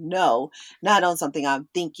I know, not on something I'm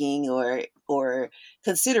thinking or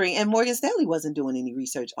considering. And Morgan Stanley wasn't doing any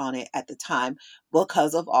research on it at the time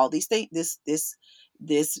because of all these things, this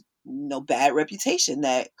bad reputation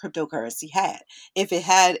that cryptocurrency had. If it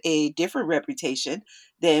had a different reputation,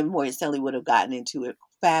 then Morgan Stanley would have gotten into it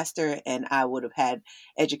faster and I would have had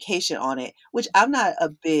education on it, which I'm not a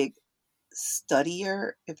big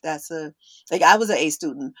studier, if that's a like I was an A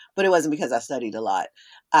student, but it wasn't because I studied a lot.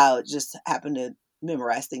 I just happened to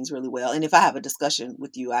memorize things really well. And if I have a discussion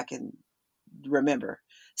with you, I can remember.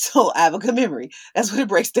 So I have a good memory. That's what it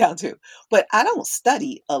breaks down to. But I don't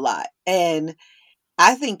study a lot. And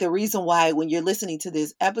I think the reason why when you're listening to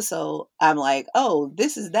this episode, I'm like, oh,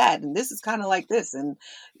 this is that, and this is kind of like this, and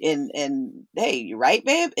hey, you right,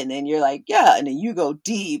 babe? And then you're like, yeah, and then you go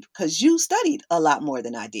deep because you studied a lot more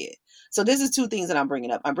than I did. So this is two things that I'm bringing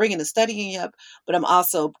up. I'm bringing the studying up, but I'm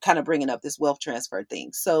also kind of bringing up this wealth transfer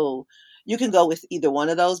thing. So you can go with either one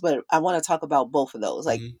of those, but I want to talk about both of those.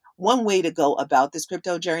 Like Hmm. one way to go about this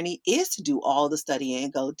crypto journey is to do all the studying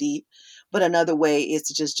and go deep, but another way is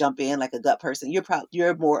to just jump in like a gut person.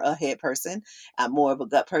 You're more a head person. I'm more of a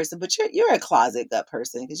gut person, but you're a closet gut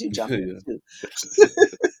person because you jump Yeah. in too.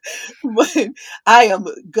 But I am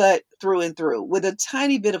gut through and through with a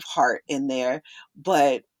tiny bit of heart in there.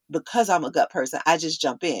 But because I'm a gut person, I just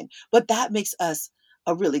jump in. But that makes us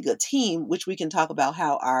a really good team, which we can talk about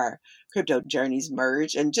how our crypto journeys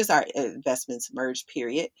merge and just our investments merge,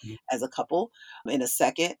 period, Mhm. as a couple in a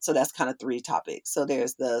second. So that's kind of three topics. So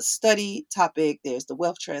there's the study topic, there's the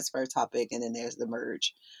wealth transfer topic, and then there's the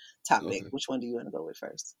merge topic. Okay. Which one do you want to go with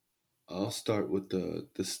first? I'll start with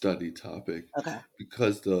the study topic Okay.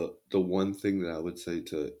 because the one thing that I would say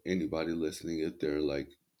to anybody listening, if they're like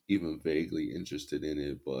even vaguely interested in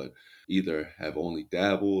it, but either have only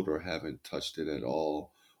dabbled or haven't touched it at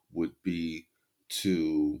all, would be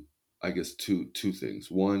to, I guess, two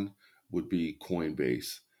things. One would be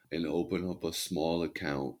Coinbase and open up a small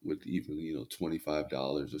account with even,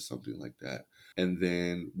 $25 or something like that. And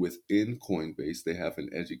then within Coinbase, they have an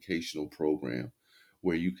educational program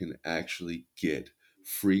where you can actually get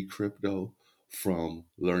free crypto from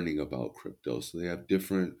learning about crypto. So they have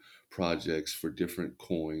different projects for different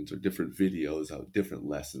coins or different videos out, different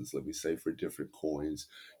lessons, let me say, for different coins.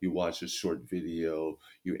 You watch a short video,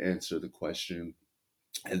 you answer the question,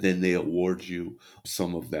 and then they award you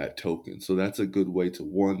some of that token. So that's a good way to,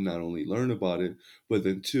 one, not only learn about it, but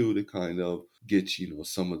then two, to kind of get,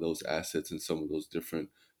 some of those assets and some of those different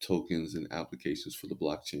tokens and applications for the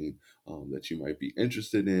blockchain that you might be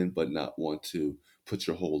interested in, but not want to put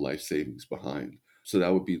your whole life savings behind. So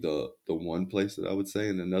that would be the one place that I would say.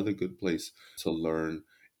 And another good place to learn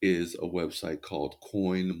is a website called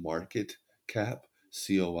CoinMarketCap,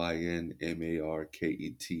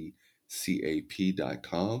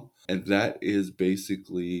 CoinMarketCap.com. And that is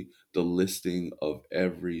basically the listing of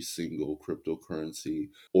every single cryptocurrency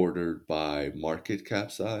ordered by market cap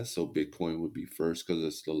size. So Bitcoin would be first because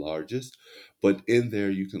it's the largest. But in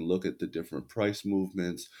there, you can look at the different price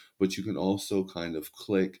movements, but you can also kind of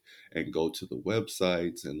click and go to the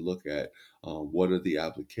websites and look at what are the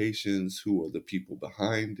applications, who are the people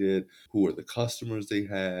behind it, who are the customers they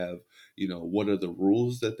have, what are the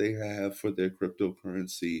rules that they have for their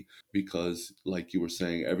cryptocurrency, because like you were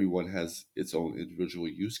saying, everyone has its own individual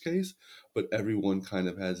use case, but everyone kind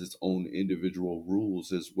of has its own individual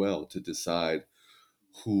rules as well to decide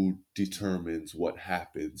who determines what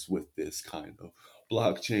happens with this kind of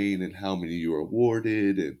blockchain and how many you're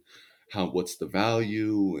awarded and what's the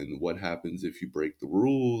value and what happens if you break the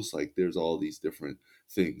rules. Like there's all these different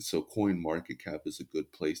things. So Coin Market Cap is a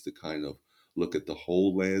good place to kind of look at the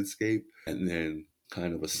whole landscape, and then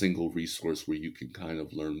kind of a single resource where you can kind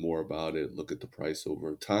of learn more about it, look at the price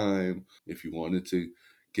over time. If you wanted to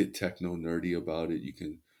get techno nerdy about it, you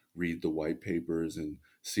can read the white papers and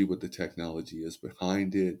see what the technology is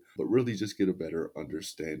behind it, but really just get a better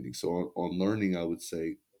understanding. So on learning, I would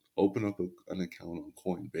say open up an account on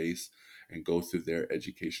Coinbase and go through their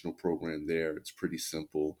educational program there. It's pretty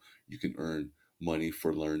simple. You can earn money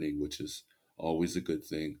for learning, which is always a good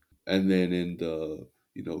thing. And then in the,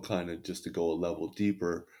 kind of just to go a level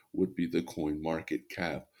deeper would be the Coin Market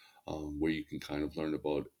Cap, where you can kind of learn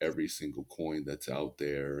about every single coin that's out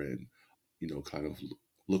there and, kind of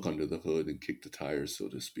look under the hood and kick the tires, so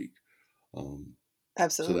to speak. Um, so that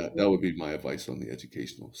Absolutely. would be my advice on the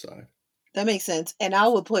educational side. That makes sense. And I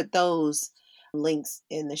will put those links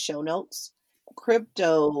in the show notes.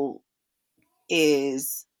 Crypto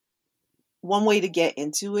is one way to get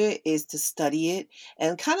into it is to study it,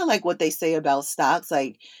 and kind of like what they say about stocks,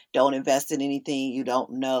 like don't invest in anything you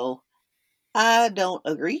don't know. I don't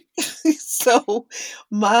agree. So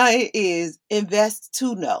mine is invest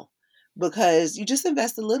to know, because you just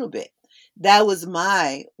invest a little bit. That was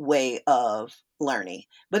my way of learning.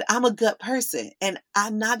 But I'm a gut person and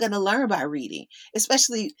I'm not going to learn by reading,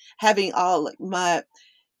 especially having all like my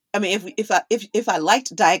I mean, if I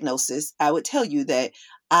liked diagnosis, I would tell you that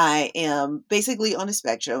I am basically on a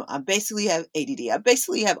spectrum. I basically have ADD. I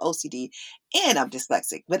basically have OCD, and I'm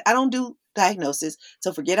dyslexic. But I don't do diagnosis,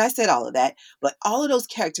 so forget I said all of that. But all of those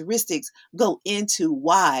characteristics go into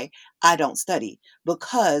why I don't study,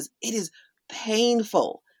 because it is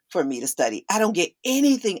painful for me to study. I don't get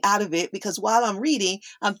anything out of it because while I'm reading,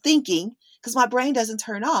 I'm thinking, because my brain doesn't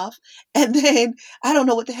turn off. And then I don't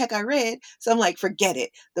know what the heck I read. So I'm like, forget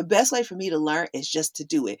it. The best way for me to learn is just to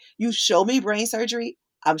do it. You show me brain surgery,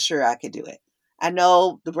 I'm sure I could do it. I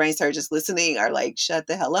know the brain surgeons listening are like, shut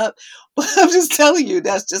the hell up. But I'm just telling you,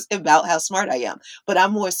 that's just about how smart I am. But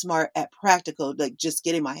I'm more smart at practical, like just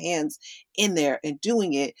getting my hands in there and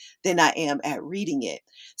doing it than I am at reading it.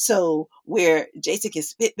 So where Jason can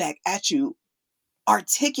spit back at you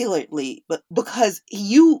articulately, but because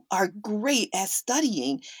you are great at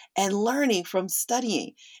studying and learning from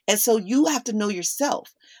studying. And so you have to know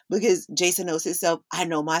yourself because Jason knows himself. I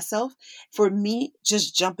know myself. For me,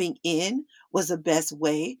 just jumping in was the best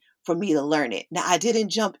way for me to learn it. Now, I didn't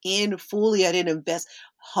jump in fully, I didn't invest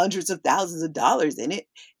hundreds of thousands of dollars in it.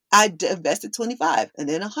 Invested 25 and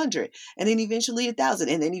then 100 and then eventually 1,000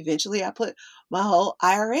 and then eventually I put my whole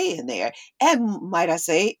IRA in there. And might I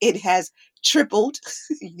say it has tripled.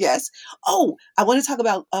 Yes. Oh, I want to talk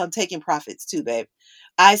about taking profits too, babe.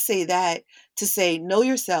 I say that to say know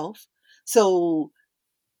yourself. So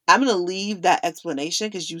I'm going to leave that explanation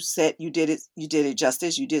because you said you did it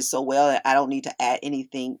justice. You did so well that I don't need to add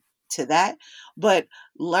anything to that. But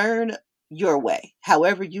learn your way,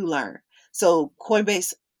 however you learn. So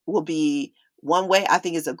Coinbase will be one way. I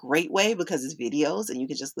think it's a great way because it's videos and you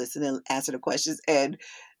can just listen and answer the questions. And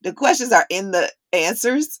the questions are in the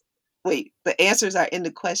answers. Wait, the answers are in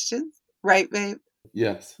the questions, right, babe?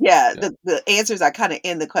 Yes. Yeah, Yeah. the answers are kind of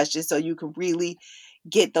in the question, so you can really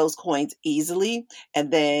get those coins easily.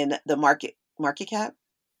 And then the market cap,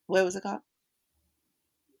 what was it called?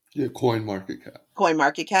 Yeah. Coin market cap. Coin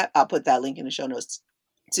market cap. I'll put that link in the show notes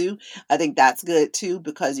too. I think that's good too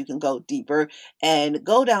because you can go deeper and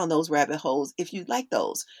go down those rabbit holes if you like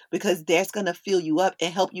those because that's going to fill you up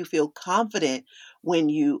and help you feel confident when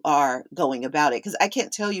you are going about it. Because I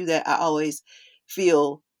can't tell you that I always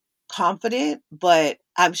feel confident, but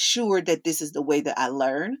I'm sure that this is the way that I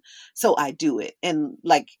learn. So I do it. And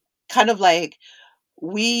like, kind of like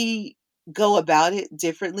we go about it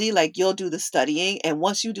differently. Like you'll do the studying, and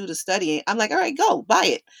once you do the studying, I'm like, all right, go buy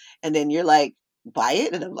it. And then you're like, buy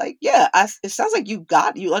it, and I'm like, yeah, it sounds like you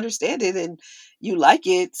understand it, and you like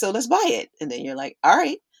it, so let's buy it. And then you're like, all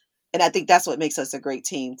right. And I think that's what makes us a great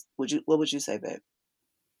team. What would you say, babe?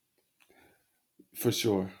 For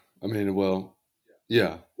sure. I mean, well,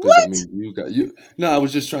 yeah, because I What? mean, you got you. No, I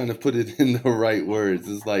was just trying to put it in the right words.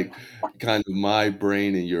 It's like kind of my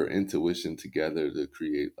brain and your intuition together to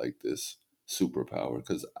create like this superpower.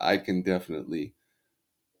 Because I can definitely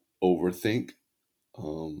overthink,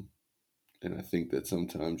 um, and I think that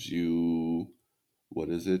sometimes what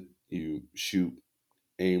is it? You shoot,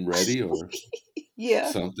 aim ready, or Yeah,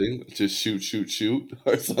 something. Just shoot, shoot, shoot,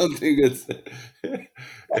 or something. It's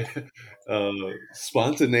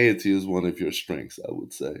spontaneity is one of your strengths, I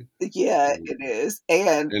would say. yeah, it is.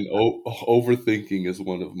 And And overthinking is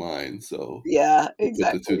one of mine. So yeah, you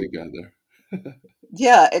put the two exactly. together.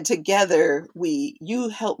 Yeah, and together you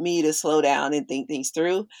help me to slow down and think things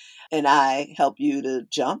through, and I help you to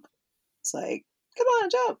jump. It's like, come on,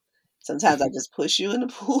 jump. Sometimes I just push you in the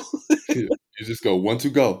pool. You just go one to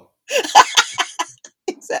go.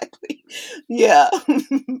 Exactly. Yeah.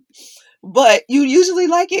 But you usually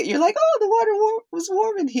like it. You're like, oh, the water was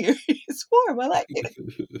warm in here. It's warm. I like it.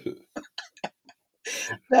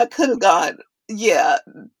 That could have gone. Yeah.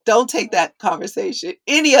 Don't take that conversation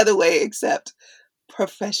any other way except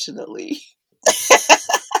professionally.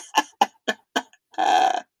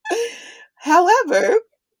 Uh, however,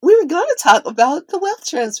 we were going to talk about the wealth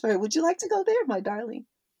transfer. Would you like to go there, my darling?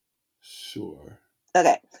 Sure.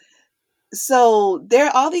 Okay. So there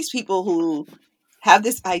are all these people who have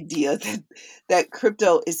this idea that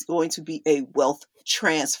crypto is going to be a wealth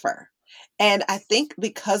transfer. And I think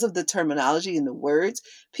because of the terminology and the words,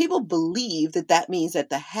 people believe that that means that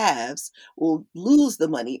the haves will lose the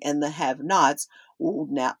money and the have nots will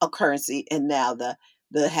now a currency and now the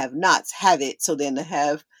have nots have it. So then the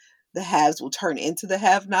haves will turn into the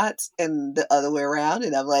have nots and the other way around.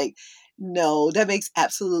 And I'm like, no, that makes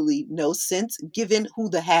absolutely no sense given who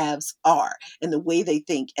the haves are and the way they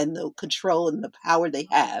think and the control and the power they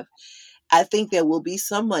have. I think there will be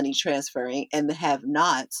some money transferring, and the have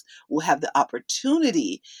nots will have the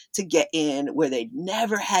opportunity to get in where they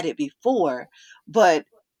never had it before. But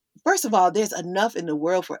first of all, there's enough in the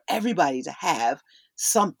world for everybody to have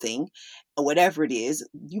something, whatever it is.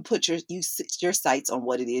 You put your sights on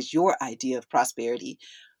what it is, your idea of prosperity.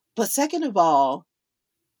 But second of all,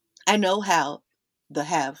 I know how the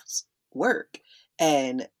haves work,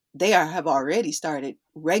 and have already started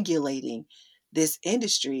regulating this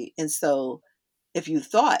industry. And so, if you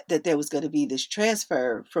thought that there was going to be this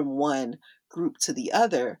transfer from one group to the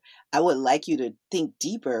other, I would like you to think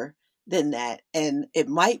deeper than that. And it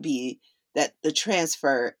might be that the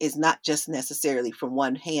transfer is not just necessarily from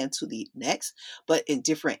one hand to the next, but in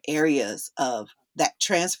different areas of that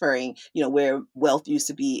transferring, where wealth used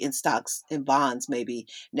to be in stocks and bonds, maybe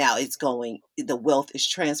now the wealth is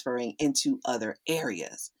transferring into other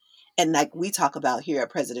areas. And like we talk about here at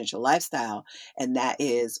Presidential Lifestyle, and that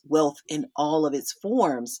is wealth in all of its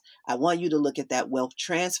forms. I want you to look at that wealth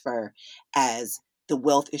transfer as the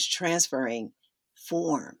wealth is transferring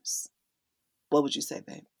forms. What would you say,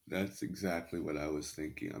 babe? That's exactly what I was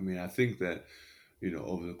thinking. I mean, I think that,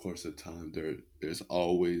 over the course of time, there's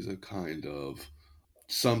always a kind of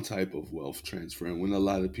some type of wealth transfer. And when a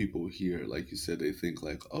lot of people hear, like you said, they think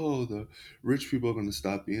like, oh, the rich people are going to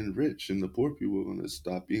stop being rich and the poor people are going to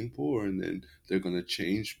stop being poor, and then they're going to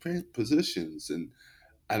change positions. And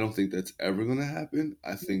I don't think that's ever going to happen.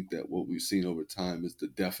 I think that what we've seen over time is the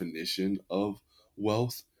definition of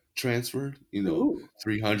wealth transferred. Ooh.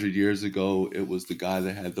 300 years ago, it was the guy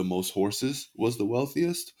that had the most horses was the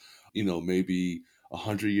wealthiest. Maybe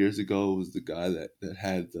 100 years ago, it was the guy that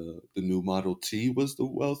had the new Model T was the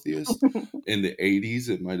wealthiest. In the 80s,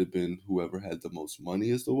 it might have been whoever had the most money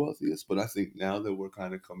is the wealthiest. But I think now that we're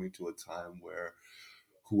kind of coming to a time where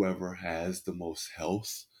whoever has the most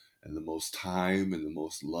health and the most time and the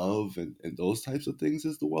most love and those types of things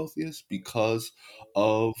is the wealthiest because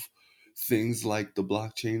of things like the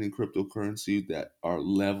blockchain and cryptocurrency that are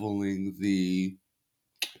leveling the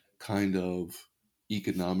kind of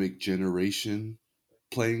economic generation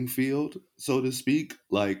playing field, so to speak.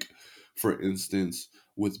 Like, for instance,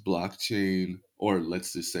 with blockchain, or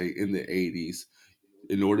let's just say in the 80s,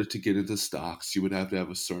 in order to get into stocks, you would have to have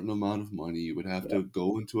a certain amount of money. You would have to Yep.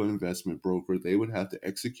 go into an investment broker. They would have to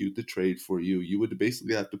execute the trade for you. You would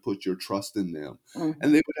basically have to put your trust in them. And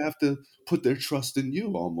Hmm. they would have to put their trust in you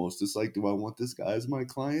almost. It's like, do I want this guy as my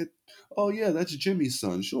client? Oh, yeah, that's Jimmy's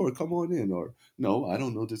son. Sure, come on in. Or, no, I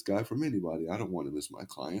don't know this guy from anybody. I don't want him as my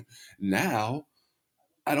client. Now,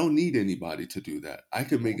 I don't need anybody to do that. I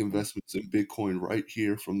can make Hmm. investments in Bitcoin right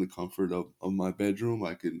here from the comfort of my bedroom.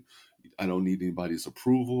 I don't need anybody's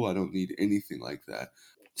approval. I don't need anything like that.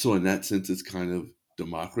 So in that sense, it's kind of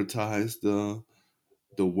democratized the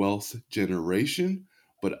wealth generation,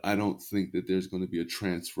 but I don't think that there's going to be a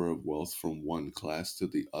transfer of wealth from one class to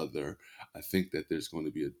the other. I think that there's going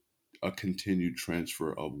to be a continued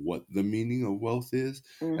transfer of what the meaning of wealth is,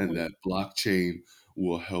 and Hmm. that blockchain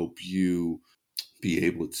will help you be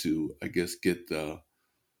able to, I guess, get the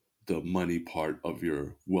money part of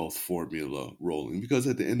your wealth formula rolling. Because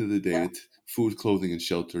at the end of the day, Yeah. it's food, clothing, and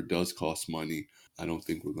shelter does cost money. I don't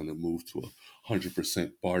think we're going to move to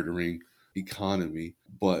 100% bartering economy.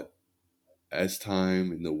 But as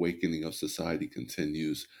time and the awakening of society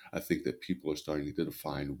continues, I think that people are starting to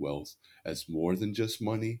define wealth as more than just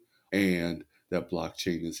money, and that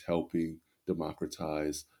blockchain is helping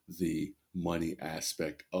democratize the money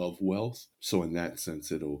aspect of wealth. So, in that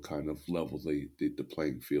sense, it'll kind of level the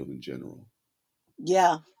playing field in general.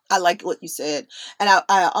 Yeah, I like what you said. And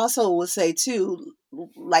I also will say too,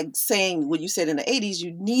 like saying what you said in the 80s,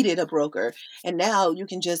 you needed a broker. And now you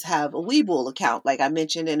can just have a Webull account, like I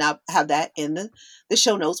mentioned, and I'll have that in the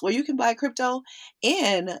show notes where you can buy crypto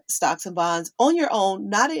and stocks and bonds on your own.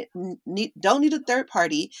 Not it need don't need a third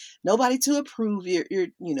party, nobody to approve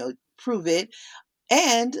prove it.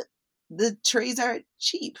 And the trades are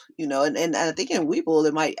cheap, and I think in Webull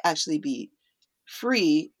it might actually be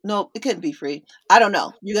free. No, it couldn't be free. I don't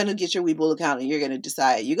know. You're gonna get your Webull account and you're gonna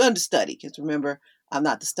decide. You're going to study because remember, I'm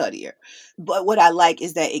not the studier. But what I like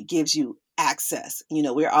is that it gives you access.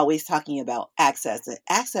 We're always talking about access, and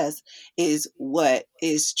access is what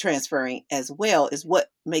is transferring as well. Is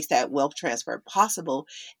what makes that wealth transfer possible.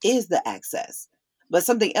 Is the access. But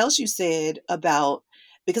something else you said about,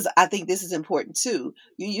 because I think this is important too.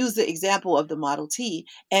 You use the example of the Model T,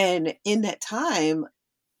 and in that time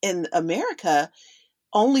in America,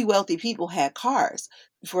 only wealthy people had cars.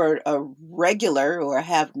 For a regular or a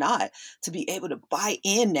have not to be able to buy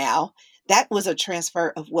in now, that was a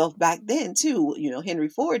transfer of wealth back then too. Henry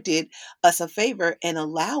Ford did us a favor in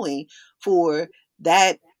allowing for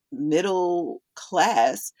that middle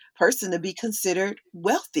class person to be considered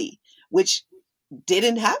wealthy, which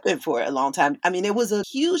didn't happen for a long time. I mean, there was a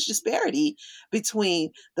huge disparity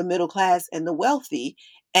between the middle class and the wealthy,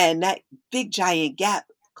 and that big giant gap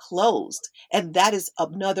closed. And that is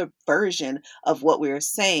another version of what we're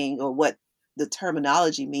saying, or what the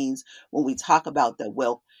terminology means when we talk about the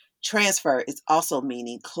wealth transfer. It's also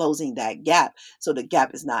meaning closing that gap so the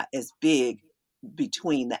gap is not as big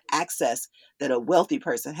between the access that a wealthy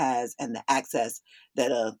person has and the access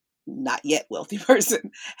that a not yet wealthy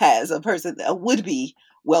person has, a would be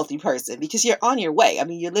wealthy person because you're on your way. I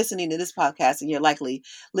mean, you're listening to this podcast and you're likely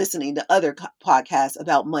listening to other podcasts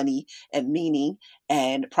about money and meaning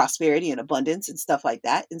and prosperity and abundance and stuff like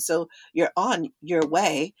that. And so you're on your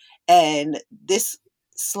way. And this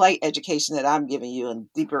slight education that I'm giving you and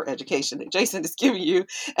deeper education that Jason is giving you,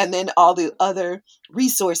 and then all the other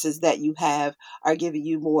resources that you have are giving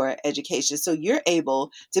you more education. So you're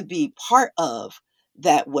able to be part of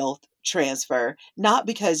that wealth transfer, not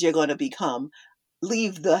because you're going to become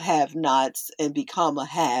leave the have nots and become a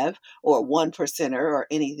have or one percenter or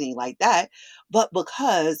anything like that, but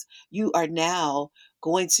because you are now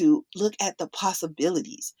going to look at the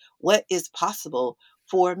possibilities. What is possible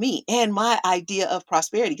for me and my idea of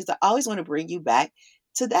prosperity? Because I always want to bring you back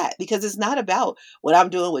to that because it's not about what I'm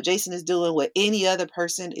doing, what Jason is doing, what any other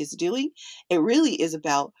person is doing. It really is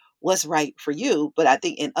about what's right for you. But I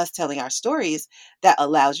think in us telling our stories, that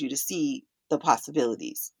allows you to see the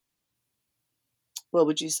possibilities. What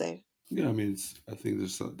would you say? Yeah, I mean, I think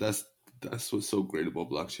that's what's so great about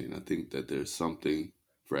blockchain. I think that there's something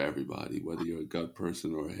for everybody, whether you're a gut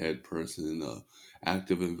person or a head person, a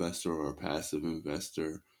active investor or a passive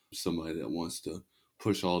investor, somebody that wants to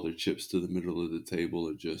push all their chips to the middle of the table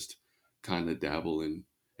or just kind of dabble and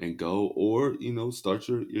go, or start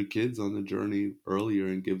your kids on the journey earlier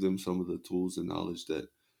and give them some of the tools and knowledge that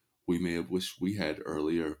we may have wished we had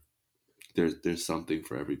earlier. There's something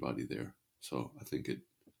for everybody there. So I think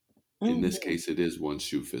in this Mhm. case, it is one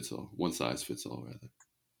shoe fits all, one size fits all, rather.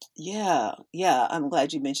 Yeah, yeah. I'm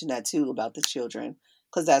glad you mentioned that too about the children,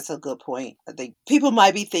 because that's a good point. I think people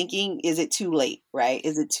might be thinking, is it too late, right?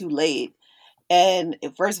 Is it too late? And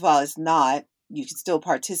first of all, it's not. You can still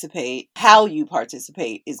participate. How you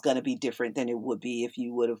participate is going to be different than it would be if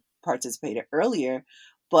you would have participated earlier,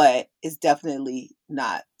 but it's definitely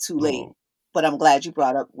not too late. Oh, But I'm glad you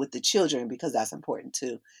brought up with the children because that's important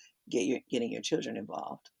too. Getting your children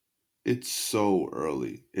involved. it's so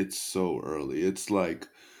early. It's so early. It's like,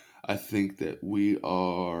 I think that we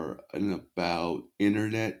are in about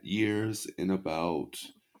internet years in about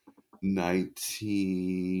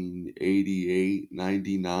 1988,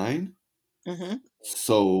 99. Hmm.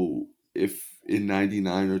 So if in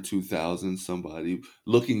 99 or 2000, somebody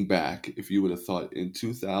looking back, if you would have thought in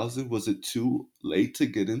 2000, was it too late to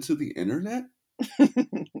get into the internet?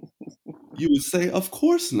 You would say, of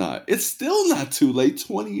course not. It's still not too late.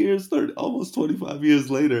 20 years, 30, almost 25 years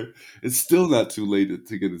later, it's still not too late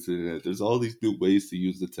to get into the internet. There's all these new ways to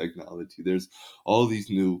use the technology. There's all these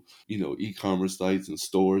new, e-commerce sites and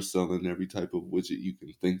stores selling every type of widget you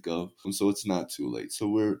can think of. And so it's not too late. So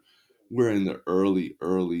we're in the early.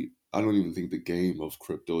 I don't even think the game of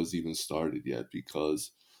crypto has even started yet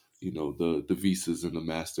because, the Visas and the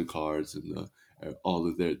MasterCards and all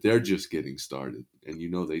of they're just getting started, and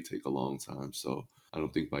they take a long time. So I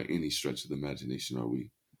don't think by any stretch of the imagination are we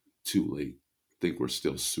too late. I think we're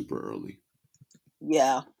still super early.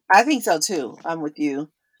 Yeah, I think so too. I'm with you.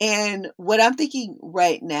 And what I'm thinking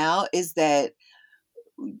right now is that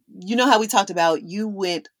you know how we talked about you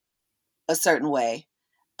went a certain way,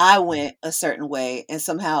 I went a certain way, and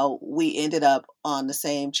somehow we ended up on the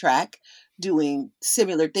same track doing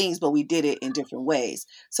similar things, but we did it in different ways.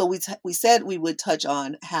 So we said we would touch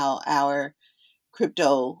on how our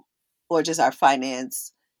crypto or just our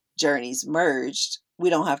finance journeys merged. We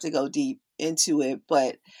don't have to go deep into it,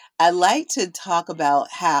 but I like to talk about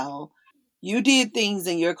how you did things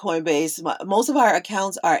in your Coinbase. Most of our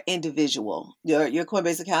accounts are individual. Your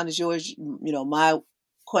Coinbase account is yours. My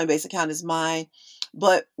Coinbase account is mine.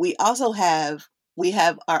 But we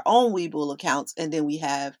have our own Webull accounts, and then we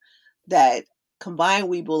have that combined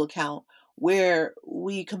Webull account where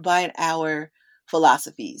we combine our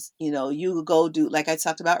philosophies. You go do, like I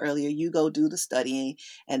talked about earlier, you go do the studying,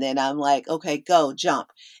 and then I'm like, okay, go jump.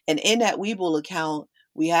 And in that Webull account,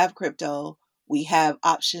 we have crypto, we have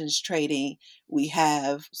options trading, we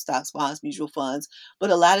have stocks, bonds, mutual funds. But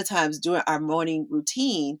a lot of times during our morning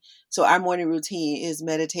routine, so our morning routine is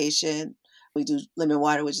meditation. We do lemon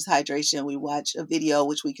water, which is hydration. We watch a video,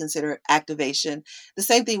 which we consider activation. The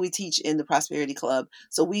same thing we teach in the Prosperity Club.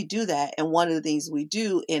 So we do that. And one of the things we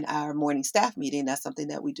do in our morning staff meeting, that's something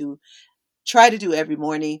that we do try to do every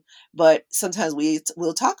morning, but sometimes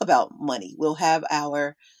we'll talk about money. We'll have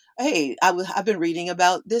our, hey, I've been reading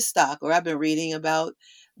about this stock, or I've been reading about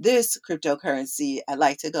this cryptocurrency. I'd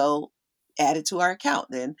like to go add it to our account.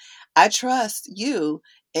 Then I trust you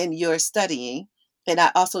in your studying. And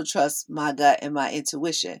I also trust my gut and my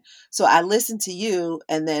intuition. So I listen to you,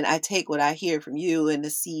 and then I take what I hear from you and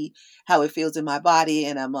to see how it feels in my body.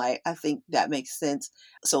 And I'm like, I think that makes sense.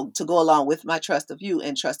 So to go along with my trust of you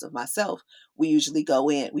and trust of myself, we usually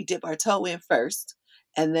go in, we dip our toe in first,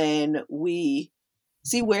 and then we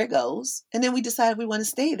see where it goes, and then we decide if we want to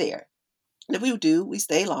stay there. And if we do, we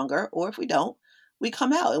stay longer, or if we don't, we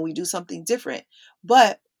come out and we do something different.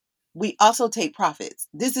 But we also take profits.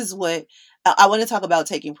 This is what I want to talk about,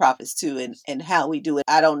 taking profits too, and how we do it.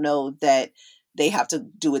 I don't know that they have to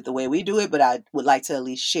do it the way we do it, but I would like to at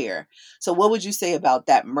least share. So what would you say about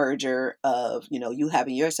that merger of, you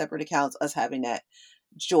having your separate accounts, us having that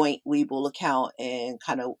joint Webull account, and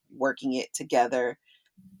kind of working it together?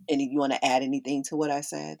 And if you want to add anything to what I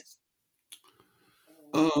said?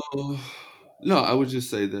 Uh, no, I would just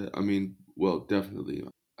say that, I mean, well, definitely.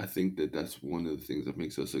 I think that that's one of the things that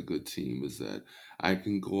makes us a good team is that I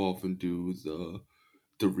can go off and do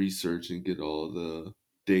the research and get all the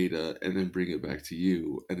data and then bring it back to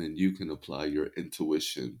you, and then you can apply your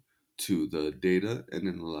intuition to the data, and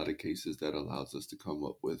in a lot of cases that allows us to come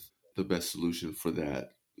up with the best solution for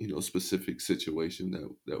that specific situation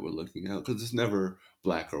that we're looking at, because it's never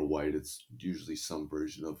black or white. It's usually some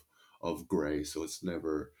version of gray, so it's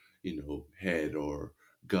never head or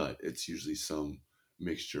gut. It's usually some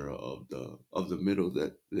mixture of the middle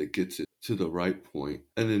that gets it to the right point.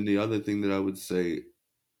 And then the other thing that I would say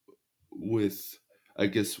with, I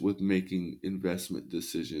guess, with making investment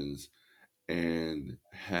decisions and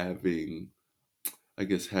having, I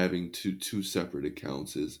guess, having two separate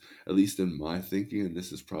accounts is, at least in my thinking, and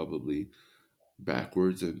this is probably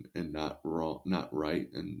backwards and not wrong, not right,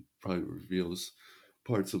 and probably reveals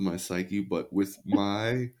parts of my psyche. But with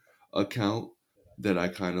my account that I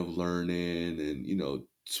kind of learn in and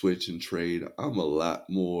switch and trade, I'm a lot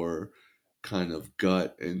more kind of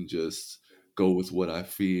gut and just go with what I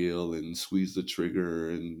feel and squeeze the trigger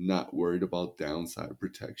and not worried about downside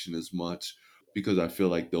protection as much, because I feel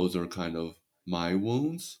like those are kind of my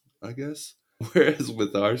wounds, I guess. Whereas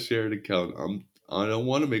with our shared account, I don't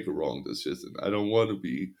want to make a wrong decision. I don't want to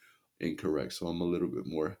be incorrect, so I'm a little bit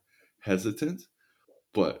more hesitant.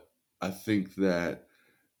 But I think that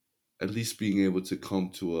at least being able to come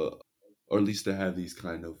to or at least to have these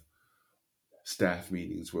kind of staff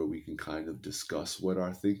meetings where we can kind of discuss what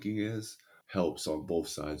our thinking is helps on both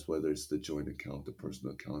sides, whether it's the joint account, the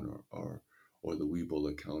personal account, or the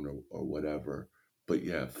Webull account, or whatever. But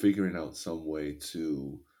yeah, figuring out some way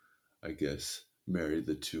to, I guess, marry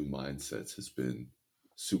the two mindsets has been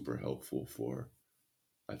super helpful for,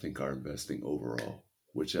 I think, our investing overall,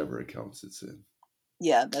 whichever accounts it's in.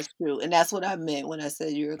 Yeah, that's true. And that's what I meant when I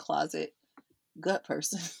said you're a closet gut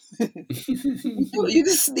person. You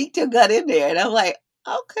just sneaked your gut in there. And I'm like,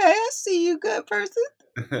 okay, I see you, gut person.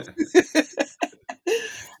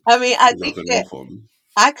 I mean, I think Rubbing that off on me.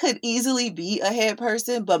 I could easily be a head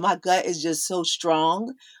person, but my gut is just so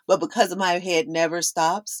strong. But because my head never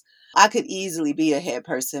stops, I could easily be a head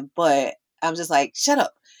person. But I'm just like, shut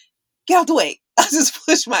up, get out the way. I just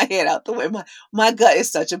push my head out the way. My gut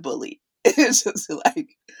is such a bully. It's just like,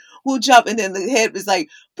 we'll jump, and then the head is like,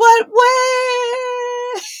 but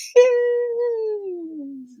wait.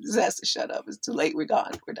 Just has to shut up. It's too late. We're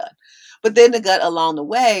gone. We're done. But then the gut along the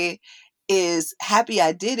way is happy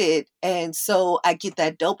I did it. And so I get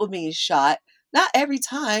that dopamine shot. Not every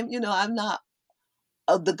time, I'm not,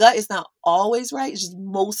 the gut is not always right. It's just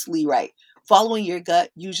mostly right. Following your gut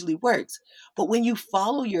usually works. But when you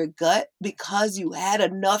follow your gut because you had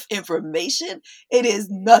enough information, it is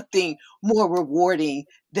nothing more rewarding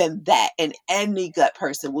than that. And any gut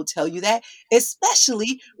person will tell you that,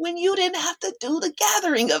 especially when you didn't have to do the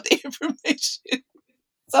gathering of the information.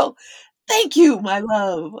 So thank you, my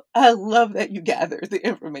love. I love that you gather the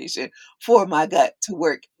information for my gut to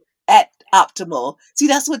work at optimal. See,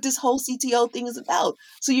 that's what this whole CTO thing is about.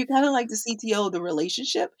 So you're kind of like the CTO of the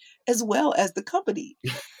relationship as well as the company.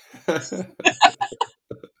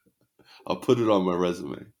 I'll put it on my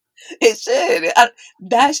resume. It should.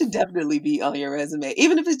 That should definitely be on your resume,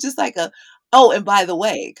 even if it's just like a, oh, and by the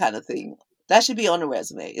way, kind of thing. That should be on the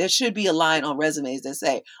resume. There should be a line on resumes that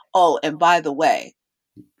say, oh, and by the way,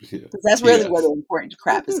 Yeah. because that's really where P.S. the important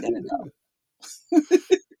crap is going to go.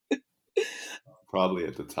 Probably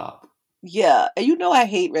at the top. Yeah, and I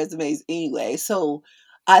hate resumes anyway. So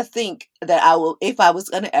I think that I will, if I was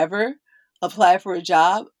gonna ever apply for a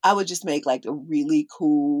job, I would just make like a really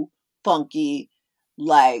cool, funky,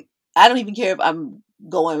 like, I don't even care if I'm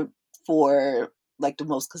going for like the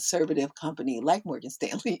most conservative company like Morgan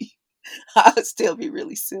Stanley. I would still be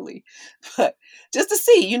really silly, but just to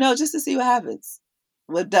see, just to see what happens.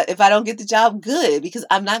 If I don't get the job, good, because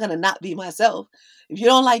I'm not gonna not be myself. If you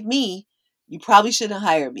don't like me, you probably shouldn't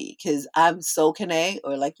hire me because I'm so Kane,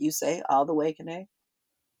 or like you say, all the way Kane.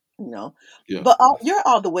 You know, Yeah. but you're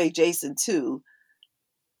all the way Jason too,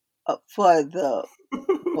 for the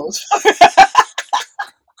most part.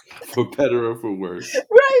 for better or for worse.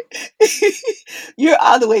 Right? You're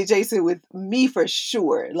all the way, Jason, with me for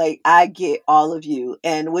sure. Like, I get all of you,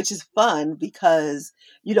 and which is fun because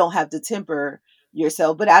you don't have to temper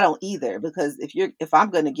yourself, but I don't either. Because if I'm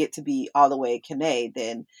going to get to be all the way Kanae,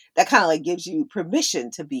 then that kind of like gives you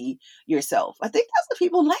permission to be yourself. I think that's what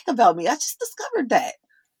people like about me. I just discovered that.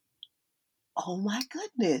 Oh my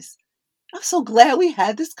goodness. I'm so glad we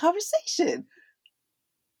had this conversation.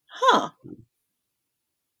 Huh. You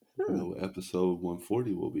Hmm. know what episode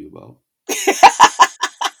 140 will be about.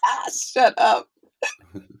 Shut up.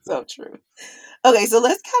 So true. Okay, so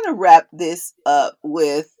let's kind of wrap this up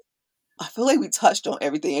with I feel like we touched on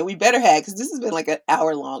everything and we better have because this has been like an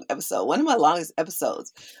hour long episode, one of my longest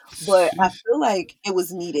episodes. But I Sheesh. feel like it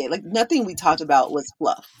was needed. Like nothing we talked about was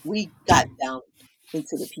fluff. We got down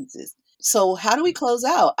into the pieces. So how do we close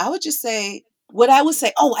out? I would just say what I would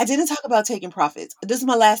say. Oh, I didn't talk about taking profits. This is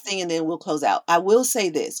my last thing, and then we'll close out. I will say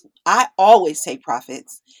this: I always take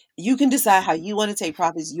profits. You can decide how you want to take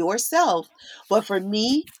profits yourself. But for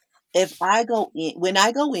me, if I go in, when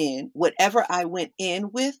I go in, whatever I went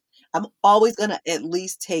in with, I'm always gonna at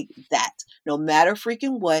least take that, no matter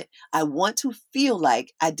freaking what. I want to feel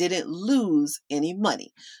like I didn't lose any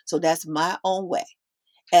money. So that's my own way.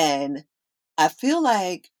 And I feel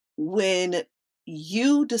like when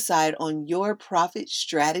you decide on your profit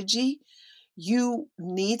strategy, you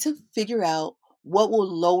need to figure out what will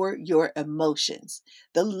lower your emotions.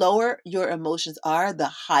 The lower your emotions are, the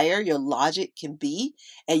higher your logic can be.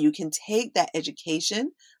 And you can take that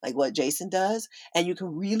education, like what Jason does, and you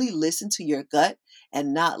can really listen to your gut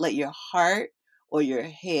and not let your heart or your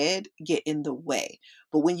head get in the way.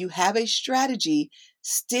 But when you have a strategy,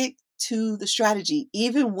 stick to the strategy,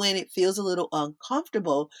 even when it feels a little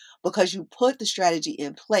uncomfortable, because you put the strategy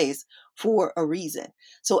in place for a reason.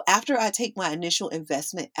 So after I take my initial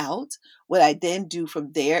investment out, what I then do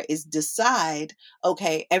from there is decide,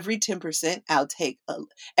 okay, every 10% I'll take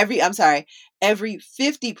every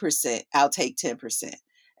 50% I'll take 10%.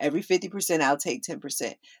 Every 50% I'll take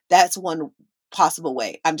 10%. That's one possible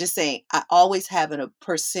way. I'm just saying I always have a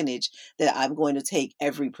percentage that I'm going to take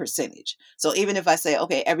every percentage. So even if I say,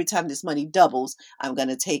 okay, every time this money doubles, I'm going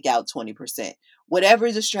to take out 20%. Whatever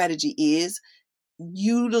the strategy is,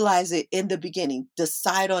 utilize it in the beginning,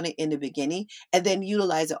 decide on it in the beginning, and then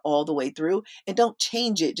utilize it all the way through. And don't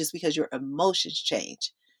change it just because your emotions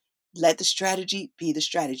change. Let the strategy be the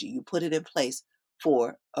strategy. You put it in place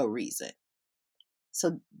for a reason.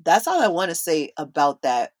 So that's all I want to say about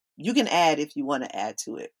that. You can add if you want to add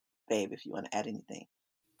to it, babe, if you want to add anything.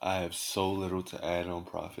 I have so little to add on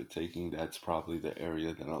profit taking. That's probably the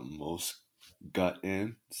area that I'm most gut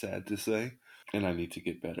in, sad to say. And I need to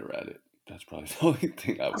get better at it. That's probably the only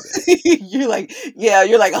thing I would You're like, yeah,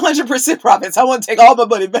 you're like 100% profits. I want to take all my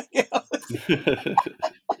money back out. add.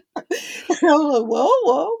 I'm like, whoa,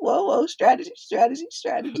 whoa, whoa, whoa, strategy, strategy,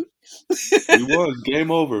 strategy. We won.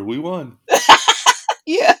 Game over. We won.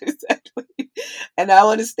 Yeah, exactly. And I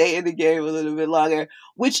want to stay in the game a little bit longer,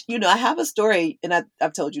 which, I have a story, and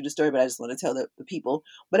I've told you the story, but I just want to tell the people.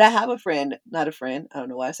 But I have a friend, not a friend, I don't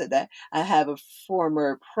know why I said that. I have a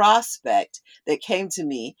former prospect that came to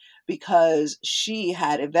me because she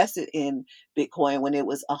had invested in Bitcoin when it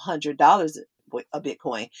was $100 a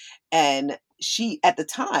Bitcoin. And she, at the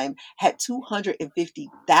time, had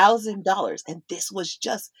 $250,000. And this was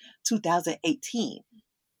just 2018,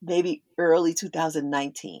 maybe early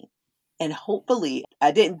 2019. And hopefully,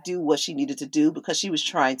 I didn't do what she needed to do because she was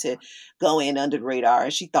trying to go in under the radar.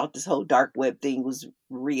 And she thought this whole dark web thing was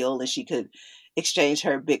real and she could exchange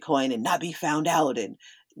her Bitcoin and not be found out. And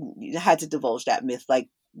had to divulge that myth, like,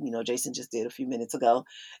 Jason just did a few minutes ago.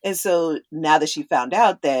 And so now that she found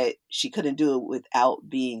out that she couldn't do it without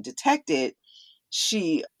being detected,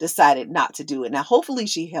 she decided not to do it. Now, hopefully,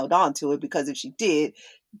 she held on to it because if she did,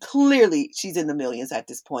 clearly she's in the millions at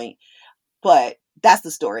this point. But that's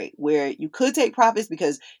the story where you could take profits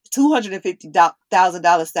because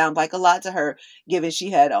 $250,000 sounds like a lot to her, given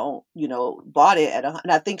she had bought it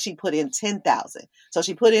and I think she put in 10,000. So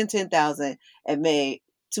she put in 10,000 and made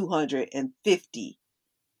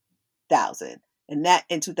 250,000, and that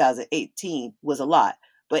in 2018 was a lot.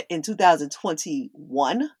 But in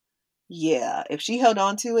 2021, yeah, if she held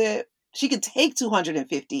on to it, she could take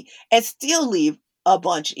 250 and still leave a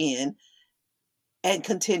bunch in and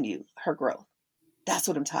continue her growth. That's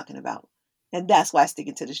what I'm talking about. And that's why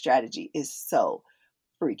sticking to the strategy is so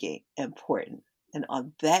freaking important. And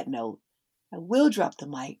on that note, I will drop the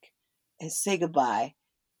mic and say goodbye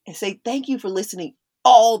and say thank you for listening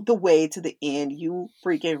all the way to the end. You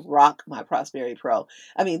freaking rock, my Prosperity Pro.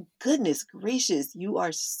 I mean, goodness gracious, you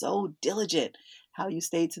are so diligent how you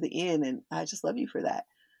stayed to the end. And I just love you for that.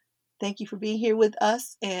 Thank you for being here with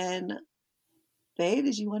us. And babe,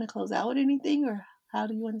 did you want to close out with anything, or how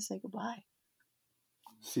do you want to say goodbye?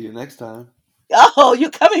 See you next time. Oh, you're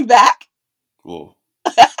coming back? Cool.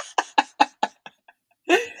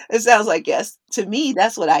 It sounds like yes. To me,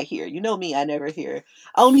 that's what I hear. You know me, I never hear.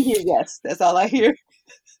 I only hear yes. That's all I hear.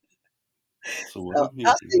 So what So I'm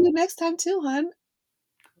I'll see hearing. you next time too, hon.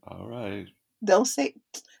 All right. Don't sound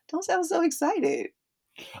so excited.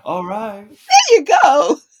 All right. There you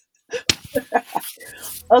go.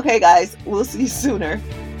 Okay, guys, we'll see you sooner.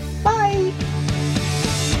 Bye.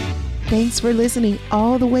 Thanks for listening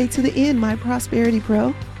all the way to the end, my Prosperity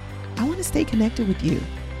Pro. I want to stay connected with you.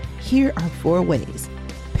 Here are 4 ways.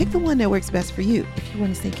 Pick the one that works best for you if you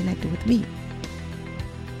want to stay connected with me.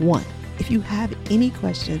 1. If you have any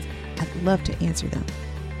questions, I'd love to answer them.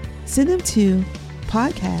 Send them to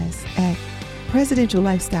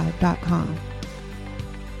podcast@presidentiallifestyle.com.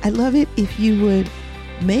 I'd love it if you would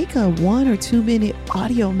make a 1 or 2 minute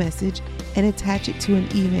audio message and attach it to an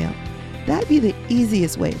email. That'd be the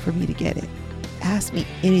easiest way for me to get it. Ask me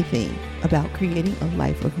anything about creating a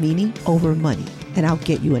life of meaning over money, and I'll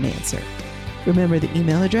get you an answer. Remember, the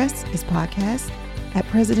email address is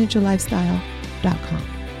podcast@presidentiallifestyle.com.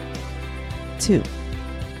 2,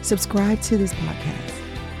 subscribe to this podcast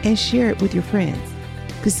and share it with your friends,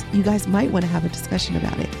 because you guys might want to have a discussion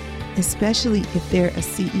about it, especially if they're a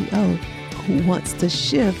CEO who wants to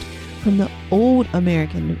shift from the old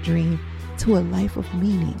American dream to a life of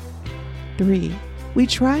meaning. 3, we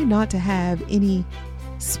try not to have any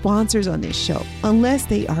sponsors on this show unless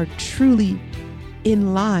they are truly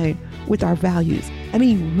in line with our values. I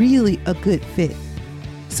mean, really a good fit.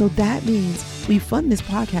 So that means we fund this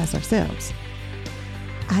podcast ourselves.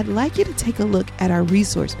 I'd like you to take a look at our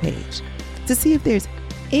resource page to see if there's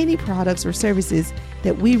any products or services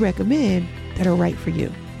that we recommend that are right for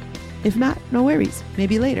you. If not, no worries,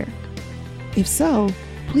 maybe later. If so,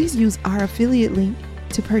 please use our affiliate link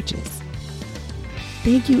to purchase.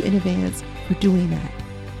 Thank you in advance for doing that.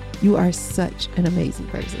 You are such an amazing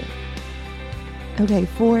person. Okay,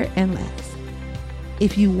 4 and last.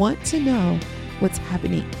 If you want to know what's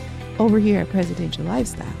happening over here at Presidential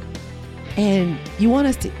Lifestyle and you want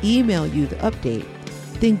us to email you the update,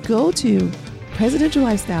 then go to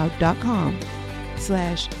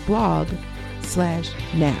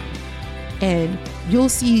presidentiallifestyle.com/blog/now. And you'll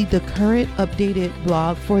see the current updated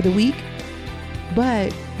blog for the week,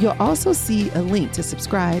 but you'll also see a link to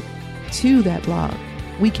subscribe to that blog.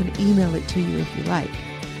 We can email it to you if you like.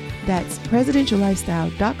 That's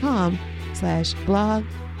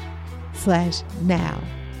presidentiallifestyle.com/blog/now.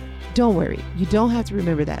 Don't worry, you don't have to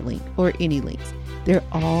remember that link or any links. They're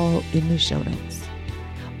all in the show notes.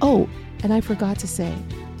 Oh, and I forgot to say,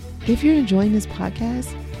 if you're enjoying this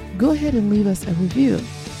podcast, go ahead and leave us a review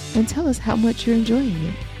and tell us how much you're enjoying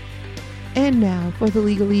it. And now for the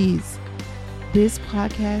legalese. This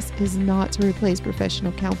podcast is not to replace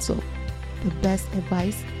professional counsel. The best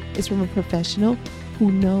advice is from a professional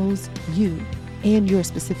who knows you and your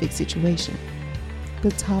specific situation.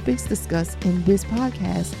 The topics discussed in this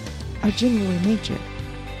podcast are general in nature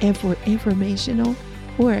and for informational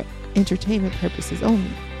or entertainment purposes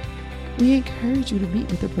only. We encourage you to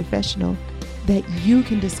meet with a professional that you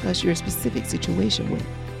can discuss your specific situation with.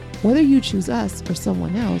 Whether you choose us or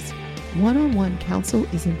someone else, one-on-one counsel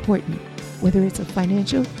is important, whether it's a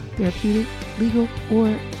financial, therapeutic, legal,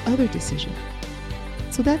 or other decision.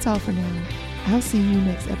 So that's all for now. I'll see you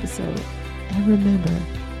next episode. And remember,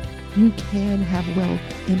 you can have wealth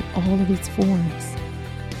in all of its forms.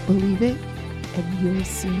 Believe it, and you'll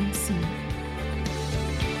soon see.